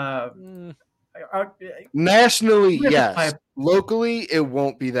 though. Nationally, yes. Locally, it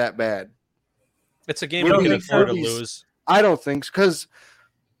won't be that bad. It's a game we can afford to 40s. lose. I don't think because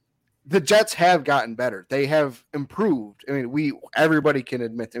the Jets have gotten better. They have improved. I mean, everybody can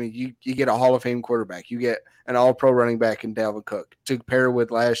admit. I mean, you get a Hall of Fame quarterback. You get an All-Pro running back in Dalvin Cook to pair with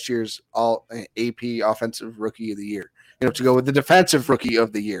last year's All AP Offensive Rookie of the Year. To go with the Defensive Rookie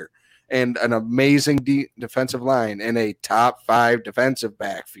of the Year and an amazing defensive line and a top 5 defensive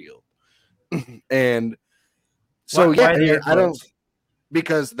backfield. And so I don't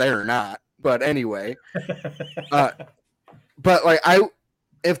because they're not. But anyway, but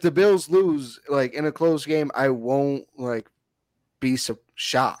if the Bills lose in a close game, I won't be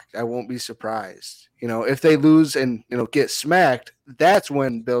shocked. I won't be surprised. If they lose and get smacked, that's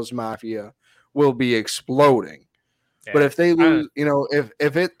when Bills Mafia will be exploding. Yeah. But if they lose,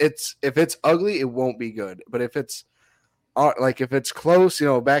 if it's ugly, it won't be good. But if it's if it's close,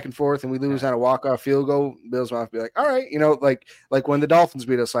 back and forth, and we lose on a walk-off field goal, Bills Mafia be like, all right, like when the Dolphins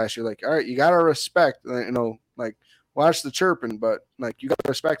beat us last year, all right, you got to respect, watch the chirping, but you got to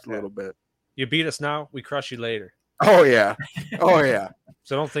respect a little bit. You beat us now, we crush you later. Oh yeah.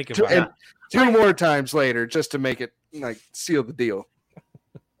 So don't think about it. 2 more times later just to make it seal the deal.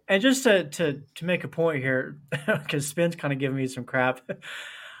 And just to make a point here, because Spin's kind of giving me some crap.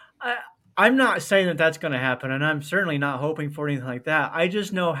 I'm not saying that that's going to happen, and I'm certainly not hoping for anything like that. I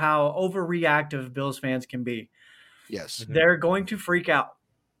just know how overreactive Bills fans can be. Yes. They're going to freak out.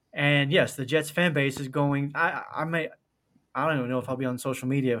 And yes, the Jets fan base is going. I don't even know if I'll be on social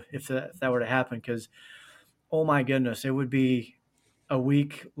media if that were to happen, because, oh my goodness, it would be a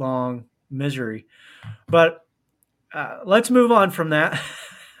week-long misery. But let's move on from that.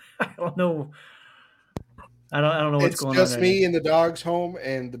 I don't know. I don't know what's going on. It's just me and the dogs home,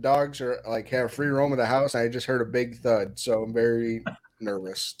 and the dogs are like have free roam of the house. I just heard a big thud, so I'm very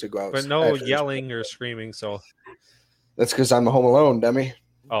nervous to go out. But no yelling or screaming, so that's because I'm home alone, dummy.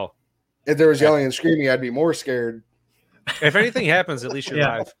 Oh, if there was yelling and screaming, I'd be more scared. If anything happens, at least you're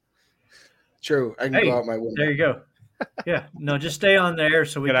live. True, I can go out my window. There you go. Yeah, no, just stay on there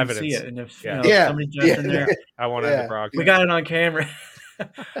so we can see it. And if somebody's just in there, I want to broadcast. We got it on camera.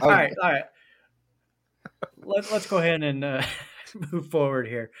 All right. Let's go ahead and move forward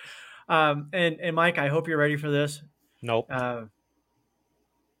here. And Mike, I hope you're ready for this. Nope. Let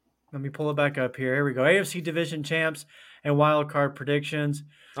me pull it back up here. Here we go. AFC division champs and wild card predictions.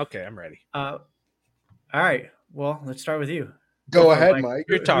 Okay, I'm ready. All right. Well, let's start with you. Go ahead, Mike.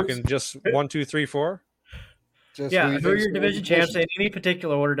 You're talking just 1, 2, 3, 4. Who are your division champs in any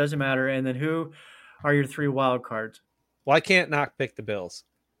particular order? Doesn't matter. And then who are your 3 wild cards? Well, I can't not pick the Bills.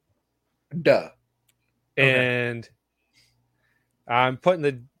 Duh. And I'm putting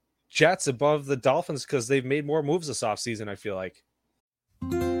the Jets above the Dolphins because they've made more moves this offseason, I feel like.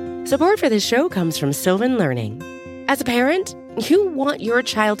 Support for this show comes from Sylvan Learning. As a parent, you want your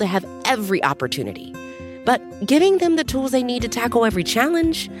child to have every opportunity. But giving them the tools they need to tackle every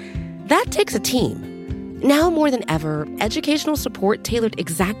challenge, that takes a team. Now more than ever, educational support tailored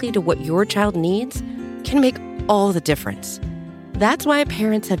exactly to what your child needs can make all the difference. That's why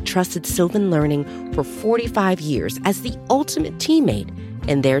parents have trusted Sylvan Learning for 45 years as the ultimate teammate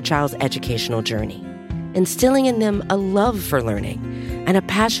in their child's educational journey, instilling in them a love for learning and a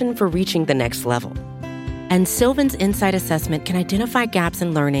passion for reaching the next level. And Sylvan's Insight Assessment can identify gaps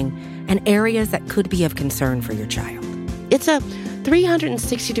in learning and areas that could be of concern for your child. It's a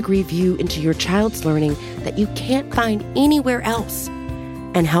 360-degree view into your child's learning that you can't find anywhere else,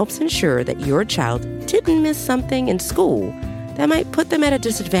 and helps ensure that your child didn't miss something in school that might put them at a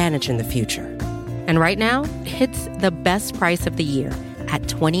disadvantage in the future. And right now, it's the best price of the year at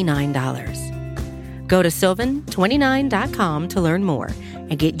 $29. Go to sylvan29.com to learn more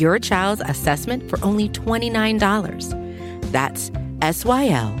and get your child's assessment for only $29. That's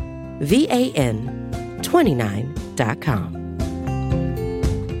SYLVAN29.com.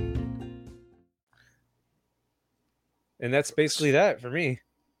 And that's basically that for me.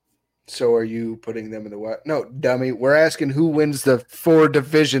 So are you putting them in the what? No, dummy. We're asking who wins the 4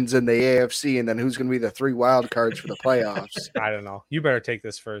 divisions in the AFC, and then who's going to be the 3 wild cards for the playoffs. I don't know. You better take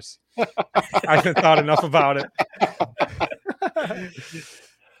this first. I haven't thought enough about it.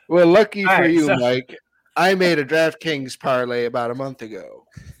 Well, lucky for you, Mike. I made a DraftKings parlay about a month ago.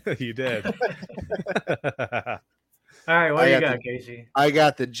 You did. All right, what do you got, Casey? I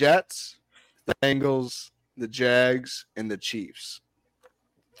got the Jets, the Bengals, the Jags, and the Chiefs.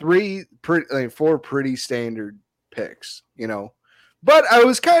 4 pretty standard picks, But I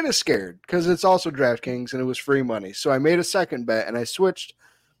was kind of scared because it's also DraftKings and it was free money. So I made a second bet and I switched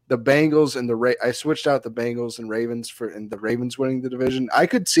the Bengals and I switched out the Bengals and Ravens and the Ravens winning the division. I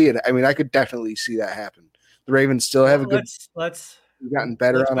could see it. I mean, I could definitely see that happen. The Ravens still have gotten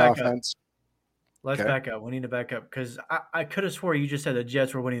better on offense. Let's back up. We need to back up because I could have swore you just said the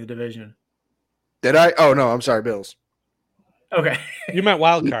Jets were winning the division. Did I? Oh no, I'm sorry, Bills. Okay. You meant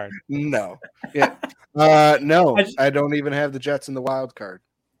wild card. No. Yeah. No, I don't even have the Jets in the wild card.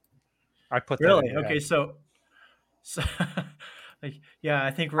 I put that really? in Okay, so yeah,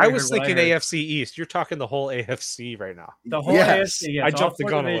 I think I was thinking AFC East. You're talking the whole AFC right now. The whole AFC. Yes, I jumped the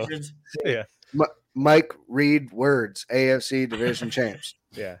gun a little. Yeah. Mike, read words. AFC division champs.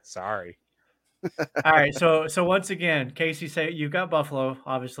 Yeah, sorry. All right, so once again, Casey, say you've got Buffalo,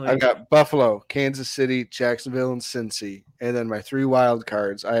 obviously. I've got Buffalo, Kansas City, Jacksonville, and Cincy. And then my 3 wild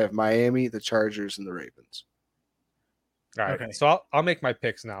cards, I have Miami, the Chargers, and the Ravens. All right, okay. So I'll make my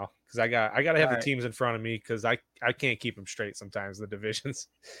picks now because I got to have the teams in front of me because I can't keep them straight sometimes, the divisions.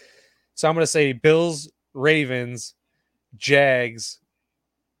 So I'm going to say Bills, Ravens, Jags,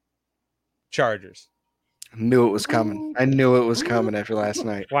 Chargers. Knew it was coming. I knew it was coming after last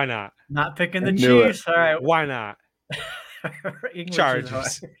night. Why not? Not picking the Chiefs. All right. Why not?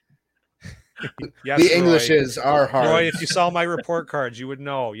 Chargers. Yes, The Englishes are hard. Roy, if you saw my report cards, you would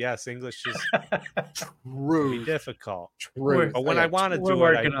know. Yes, English is True. difficult. True. But when I want to we're do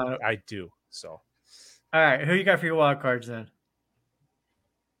working it, on it. I do. So All right, who you got for your wild cards then?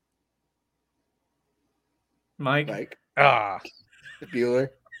 Mike? Like ah. Bueller.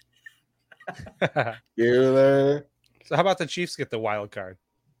 So Bueller. how about the Chiefs get the wild card?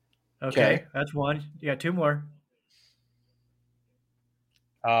 Okay, that's one. You got two more.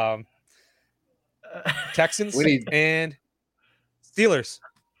 Texans We need- and Steelers.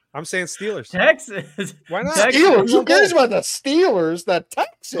 I'm saying Steelers. Texas. Why not? Texas. Steelers. Who cares about the Steelers? The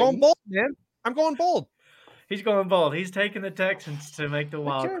Texans. Going bold, man. I'm going bold. He's going bold. He's taking the Texans to make the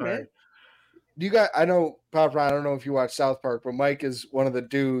wild Okay, card. man. I know, Pop, I don't know if you watch South Park, but Mike is one of the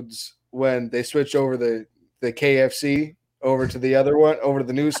dudes when they switch over the KFC over to the other one, over to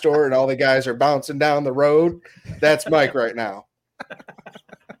the news store, and all the guys are bouncing down the road. That's Mike right now.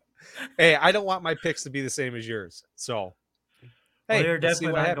 Hey, I don't want my picks to be the same as yours. So, hey, they're let's see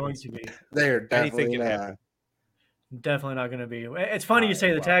definitely what not going happens. to be. They're Anything definitely can not. happen. Definitely not going to be. It's funny you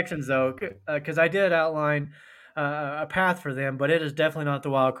say the Texans, though, because I did outline a path for them, but it is definitely not the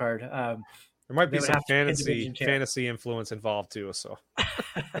wild card. There might be They would some have to get division champ. fantasy influence involved too. So,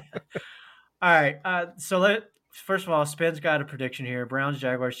 All right. First of all, Spence got a prediction here: Browns,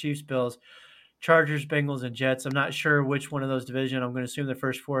 Jaguars, Chiefs, Bills, Chargers, Bengals, and Jets. I'm not sure which one of those division. I'm going to assume the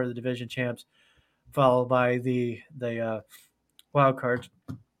first four are the division champs, followed by the wild cards.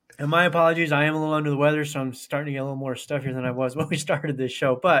 And my apologies, I am a little under the weather, so I'm starting to get a little more stuffier than I was when we started this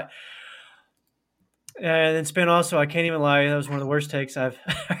show. But and then Spin also, I can't even lie, that was one of the worst takes I've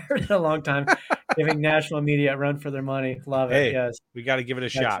heard in a long time. Giving national media a run for their money. Love it. hey, Yes. we got to give it a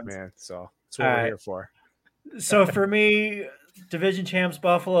shot, man. So that's what All we're right. here for. So for me, division champs: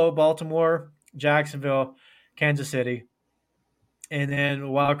 Buffalo, Baltimore, Jacksonville, Kansas City, and then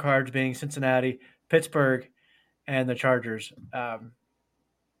wild cards being Cincinnati, Pittsburgh, and the Chargers.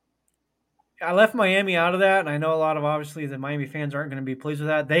 I left Miami out of that, and I know a lot of obviously the Miami fans aren't going to be pleased with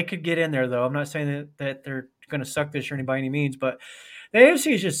that. They could get in there though. I'm not saying that they're going to suck this year by any means, but the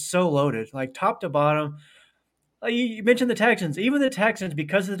AFC is just so loaded, like top to bottom. Like you mentioned the Texans. Even the Texans,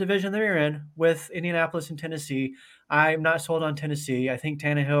 because of the division they're in with Indianapolis and Tennessee, I'm not sold on Tennessee. I think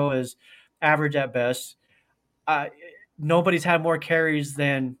Tannehill is average at best. Nobody's had more carries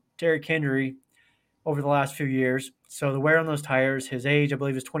than Derrick Henry over the last few years. So the wear on those tires, his age, I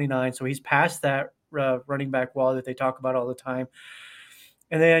believe, is 29. So he's past that running back wall that they talk about all the time.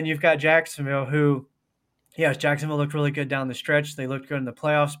 And then you've got Jacksonville, who, yes, Jacksonville looked really good down the stretch. They looked good in the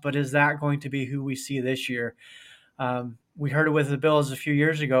playoffs. But is that going to be who we see this year? We heard it with the Bills a few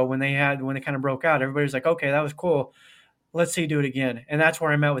years ago when they kind of broke out. Everybody's like, okay, that was cool. Let's see you do it again. And that's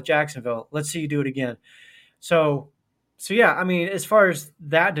where I'm at with Jacksonville. Let's see you do it again. So yeah, I mean, as far as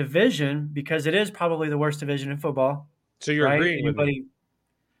that division, because it is probably the worst division in football. So you're right? agreeing with me?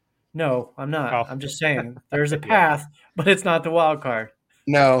 No, I'm not. Oh. I'm just saying there's a path, but it's not the wild card.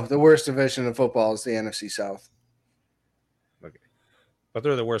 No, the worst division in football is the NFC South. Okay, but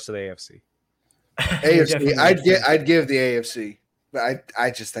they're the worst of the AFC. AFC, I'd give the AFC, but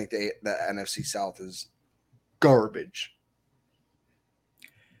I just think the NFC South is garbage.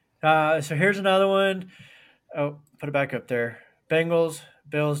 So here's another one. Oh, put it back up there. Bengals,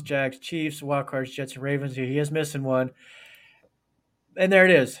 Bills, Jags, Chiefs, Wildcards, Jets, and Ravens. He is missing one. And there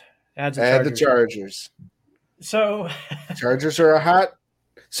it is. Add the Chargers. So Chargers are a hot.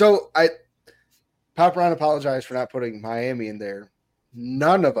 So Pop Ron apologized for not putting Miami in there.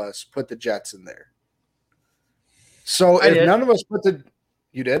 None of us put the Jets in there. So if none of us put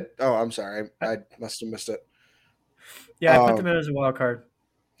you did? Oh, I'm sorry. I must have missed it. Yeah, I put them in as a wild card.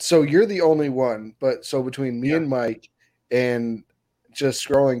 So you're the only one, but so between me and Mike and just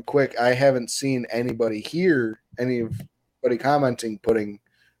scrolling quick, I haven't seen anybody commenting putting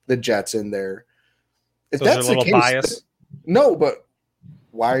the Jets in there. If So that's there's a little the case, bias. No, but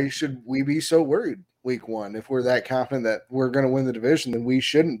why should we be so worried week one? If we're that confident that we're going to win the division, then we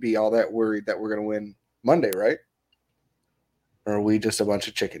shouldn't be all that worried that we're going to win Monday, right? Or are we just a bunch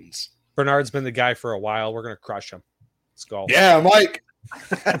of chickens? Bernard's been the guy for a while. We're going to crush him. Let's go. Yeah, Mike.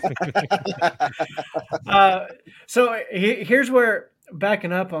 So here's where,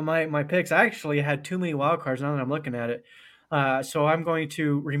 backing up on my picks, I actually had too many wild cards now that I'm looking at it. So I'm going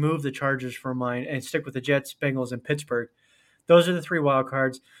to remove the Chargers from mine and stick with the Jets, Bengals, and Pittsburgh. Those are the three wild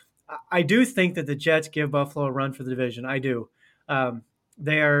cards. I do think that the Jets give Buffalo a run for the division. I do.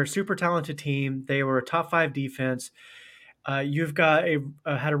 They are a super talented team. They were a top 5 defense. You've got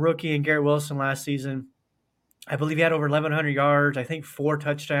had a rookie in Garrett Wilson last season. I believe he had over 1,100 yards. I think 4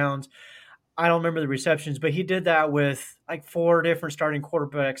 touchdowns. I don't remember the receptions, but he did that with like 4 different starting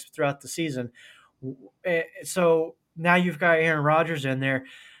quarterbacks throughout the season. So now you've got Aaron Rodgers in there.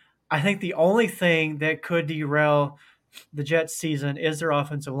 I think the only thing that could derail the Jets season is their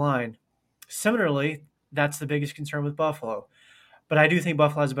offensive line. Similarly, that's the biggest concern with Buffalo. But I do think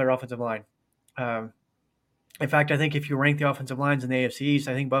Buffalo has a better offensive line. In fact, I think if you rank the offensive lines in the AFC East,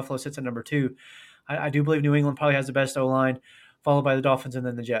 I think Buffalo sits at number 2. I do believe New England probably has the best O-line, followed by the Dolphins and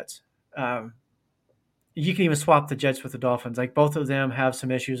then the Jets. You can even swap the Jets with the Dolphins. Like both of them have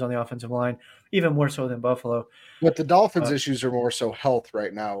some issues on the offensive line, even more so than Buffalo. But the Dolphins' issues are more so health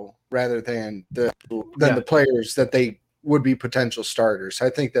right now rather than the players that they would be potential starters. I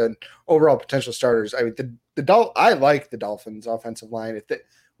think the overall potential starters. I mean, I like the Dolphins' offensive line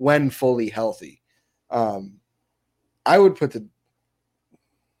when fully healthy. I would put the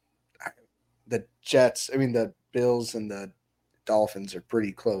Jets. I mean, the Bills and the Dolphins are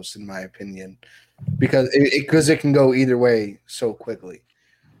pretty close in my opinion, because it can go either way so quickly.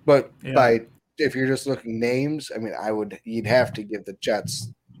 But if you're just looking names, I mean, you'd have to give the Jets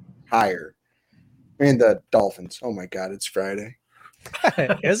higher. I mean, the Dolphins. Oh my God, it's Friday.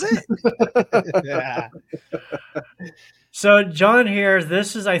 Is it? Yeah. So John here,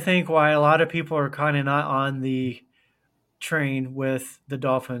 this is I think why a lot of people are kind of not on the train with the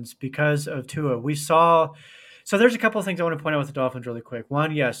Dolphins because of Tua. We saw. So there's a couple of things I want to point out with the Dolphins really quick.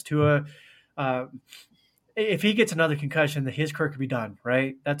 One, yes, Tua. If he gets another concussion, that his career could be done.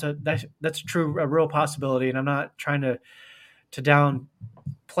 Right? That's a real possibility, and I'm not trying to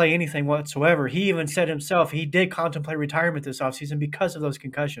downplay anything whatsoever. He even said himself he did contemplate retirement this offseason because of those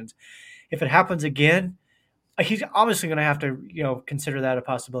concussions. If it happens again, he's obviously going to have to consider that a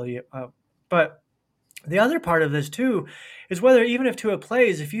possibility. But the other part of this too is whether even if Tua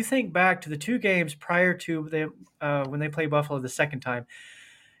plays, if you think back to the 2 games prior to when they played Buffalo the second time,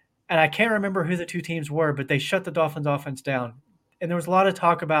 and I can't remember who the 2 teams were, but they shut the Dolphins offense down. And there was a lot of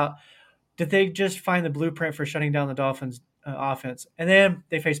talk about, did they just find the blueprint for shutting down the Dolphins offense? And then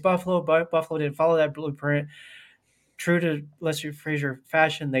they faced Buffalo, but Buffalo didn't follow that blueprint. True to Leslie Frazier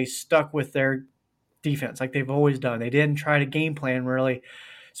fashion, they stuck with their defense like they've always done. They didn't try to game plan really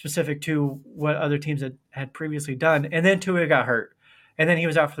specific to what other teams had previously done. And then Tua got hurt. And then he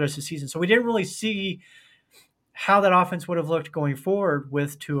was out for the rest of the season. So we didn't really see how that offense would have looked going forward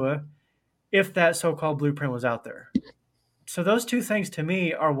with Tua if that so-called blueprint was out there. So those 2 things to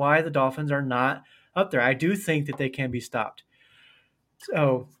me are why the Dolphins are not up there. I do think that they can be stopped.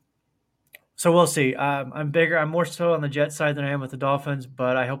 So we'll see. I'm more so on the Jets side than I am with the Dolphins,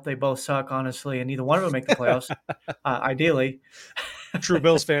 but I hope they both suck, honestly, and neither one of them make the playoffs, ideally. True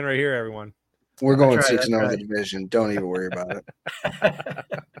Bills fan right here, everyone. We're going 6-0 in the division. Don't even worry about it.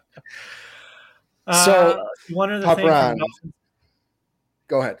 So one of the things.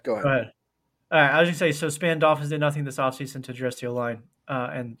 Go ahead. All right, I was going to say, so Span Dolphins did nothing this offseason to address the O-line.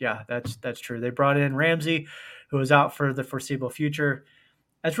 And yeah, that's true. They brought in Ramsey, who was out for the foreseeable future.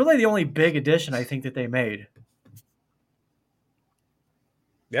 That's really the only big addition I think that they made.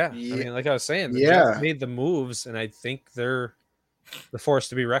 Yeah. I mean, like I was saying, the Jets made the moves, and I think they're the force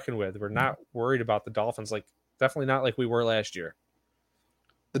to be reckoned with. We're not worried about the Dolphins, definitely not like we were last year.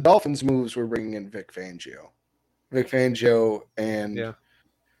 The Dolphins' moves were bringing in Vic Fangio and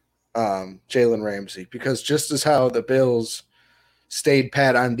Jalen Ramsey, because just as how the Bills stayed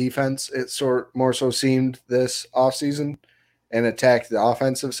pat on defense, it more so seemed this offseason, and attacked the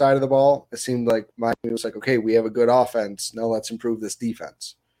offensive side of the ball. It seemed like Miami was like, okay, we have a good offense. Now let's improve this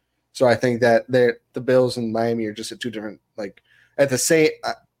defense. So I think that the Bills and Miami are just at 2 different, at the same,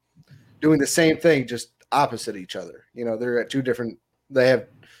 doing the same thing, just opposite each other. They're at 2 different, they have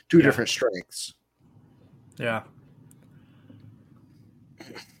 2 different strengths. Yeah.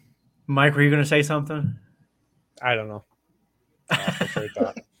 Mike, were you going to say something? I don't know.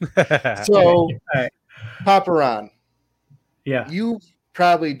 So, Papa Ron. Yeah. You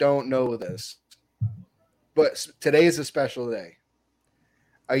probably don't know this, but today is a special day.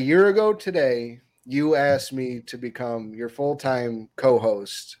 A year ago today, you asked me to become your full-time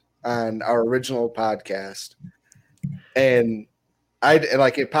co-host on our original podcast. And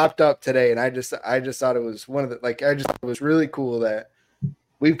it popped up today, and I just thought it was one of the, I just thought it was really cool that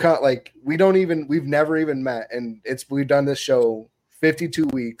we've we've never even met, and we've done this show 52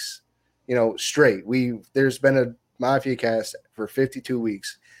 weeks, straight. There's been a Mafia Cast for 52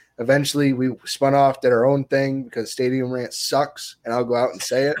 weeks. Eventually, we spun off, did our own thing because Stadium Rant sucks, and I'll go out and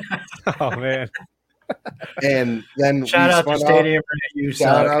say it. Oh man! And then shout out to Stadium Rant.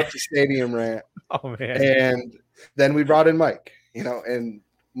 Shout out to Stadium Rant. Oh man! And then we brought in Mike. And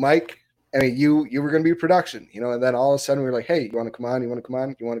Mike, I mean, you were going to be production. And then all of a sudden we were like, hey, you want to come on? You want to come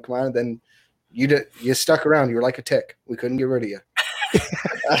on? You want to come on? And then you stuck around. You were like a tick. We couldn't get rid of you.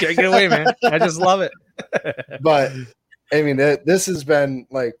 Can't get away, man. I just love it. But I mean, this has been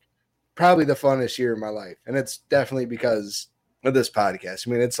like probably the funnest year of my life, and it's definitely because of this podcast.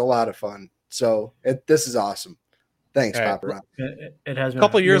 I mean, it's a lot of fun. So this is awesome. Thanks, Papa Ron. It has been a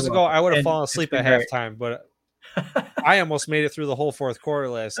couple years ago. welcome. I would have And fallen asleep at great. halftime, but I almost made it through the whole fourth quarter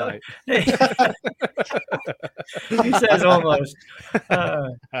last night. He says almost.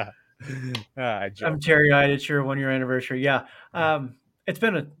 I'm teary-eyed. It's your 1 year anniversary. Yeah, it's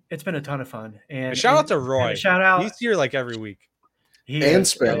been a ton of fun. And shout out to Roy. Shout out. He's here like every week. And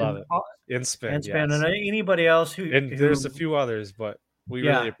Spin. I love it. And Spin. And Spin. Yes. And anybody else who. There's a few others, but we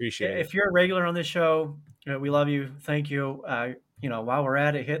really appreciate it. If you're a regular on this show, we love you. Thank you. While we're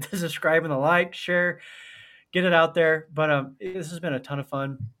at it, hit the subscribe and the like, share, get it out there. But this has been a ton of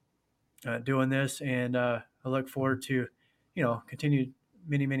fun doing this, and I look forward to, continue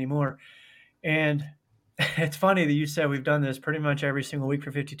many, many more. And it's funny that you said we've done this pretty much every single week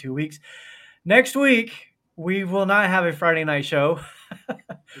for 52 weeks. Next week, we will not have a Friday night show.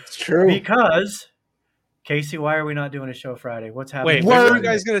 It's true. Because, Casey, why are we not doing a show Friday? What's happening? Wait, what are you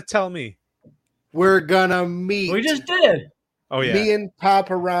guys going to tell me? We're going to meet. We just did. Oh, yeah. Me and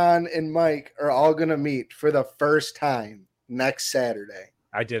Papa Ron and Mike are all going to meet for the first time next Saturday.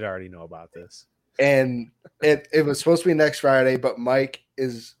 I did already know about this. And it was supposed to be next Friday, but Mike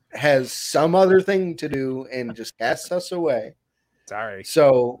has some other thing to do and just casts us away. Sorry.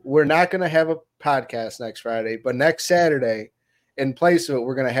 So we're not going to have a podcast next Friday, but next Saturday, in place of it,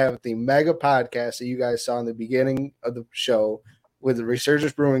 we're going to have the mega podcast that you guys saw in the beginning of the show with the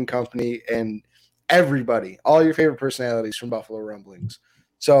Resurgence Brewing Company and everybody, all your favorite personalities from Buffalo Rumblings.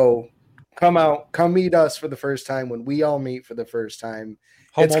 So come out, come meet us for the first time when we all meet for the first time.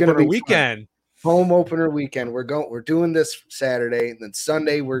 Home opener weekend. Home opener weekend. We're doing this Saturday, and then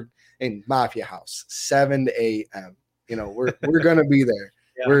Sunday we're in Mafia House, 7 a.m. We're gonna be there.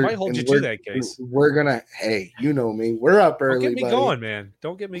 Yeah, I might hold you to that case. We're gonna. Hey, you know me. We're up early. Don't get me going, man.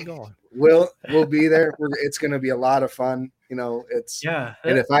 Don't get me going. We'll be there. It's gonna be a lot of fun. It's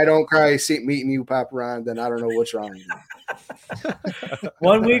And if I don't cry meeting you, Papa Ron, then I don't know what's wrong with you.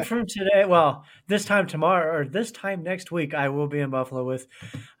 1 week from today, well, this time tomorrow or this time next week, I will be in Buffalo with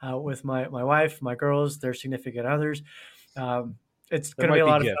my wife, my girls, their significant others. It's going to be a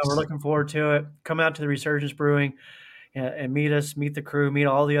lot of fun. We're looking forward to it. Come out to the Resurgence Brewing and meet us, meet the crew, meet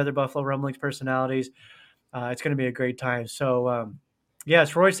all the other Buffalo Rumblings personalities. It's going to be a great time. So,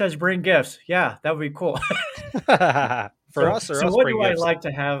 yes, Roy says bring gifts. Yeah, that would be cool. For us or so us what bring do gifts? I like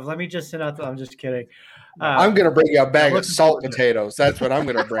to have? Let me just send out I'm just kidding. I'm going to bring you a bag of salt potatoes. That's what I'm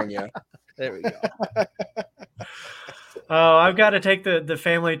going to bring you. There we go. I've got to take the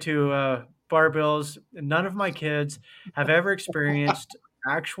family to Bar Bill's. None of my kids have ever experienced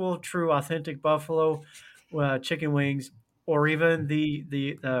actual, true, authentic Buffalo chicken wings, or even the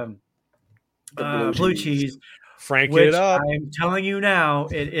blue cheese. Frank it up. I'm telling you now,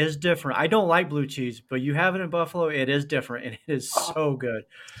 it is different. I don't like blue cheese, but you have it in Buffalo. It is different, and it is so good.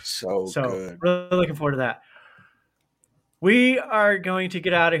 So good. Really looking forward to that. We are going to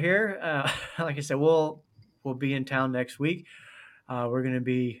get out of here. Like I said, we'll be in town next week. We're going to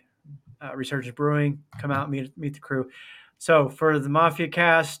be Resurgence Brewing. Come out and meet the crew. So for the Mafia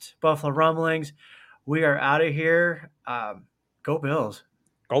Cast, Buffalo Rumblings, we are out of here. Go Bills.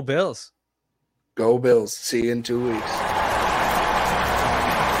 Go Bills. Go Bills. See you in 2 weeks.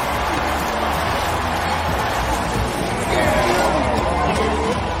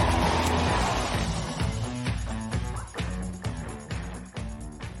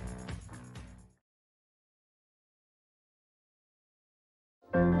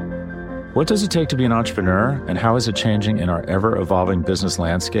 What does it take to be an entrepreneur, and how is it changing in our ever-evolving business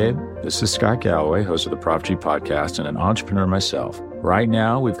landscape? This is Scott Galloway, host of the Prop G Podcast and an entrepreneur myself. Right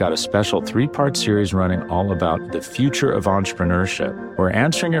now, we've got a special 3-part series running all about the future of entrepreneurship. We're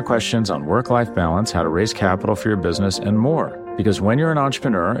answering your questions on work-life balance, how to raise capital for your business, and more. Because when you're an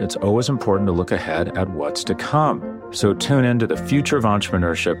entrepreneur, it's always important to look ahead at what's to come. So tune in to the Future of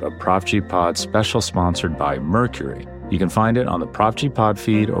Entrepreneurship, a Prop G Pod special sponsored by Mercury. You can find it on the Prop G Pod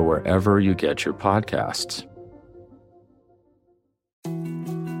feed or wherever you get your podcasts.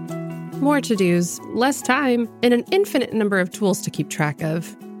 More to-dos, less time, and an infinite number of tools to keep track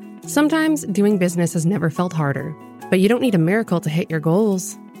of. Sometimes doing business has never felt harder, but you don't need a miracle to hit your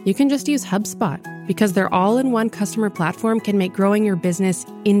goals. You can just use HubSpot, because their all-in-one customer platform can make growing your business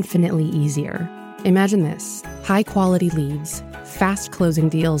infinitely easier. Imagine this: high-quality leads, fast closing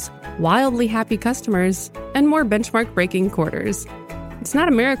deals, wildly happy customers, and more benchmark-breaking quarters. It's not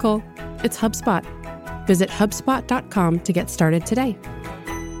a miracle, it's HubSpot. Visit HubSpot.com to get started today.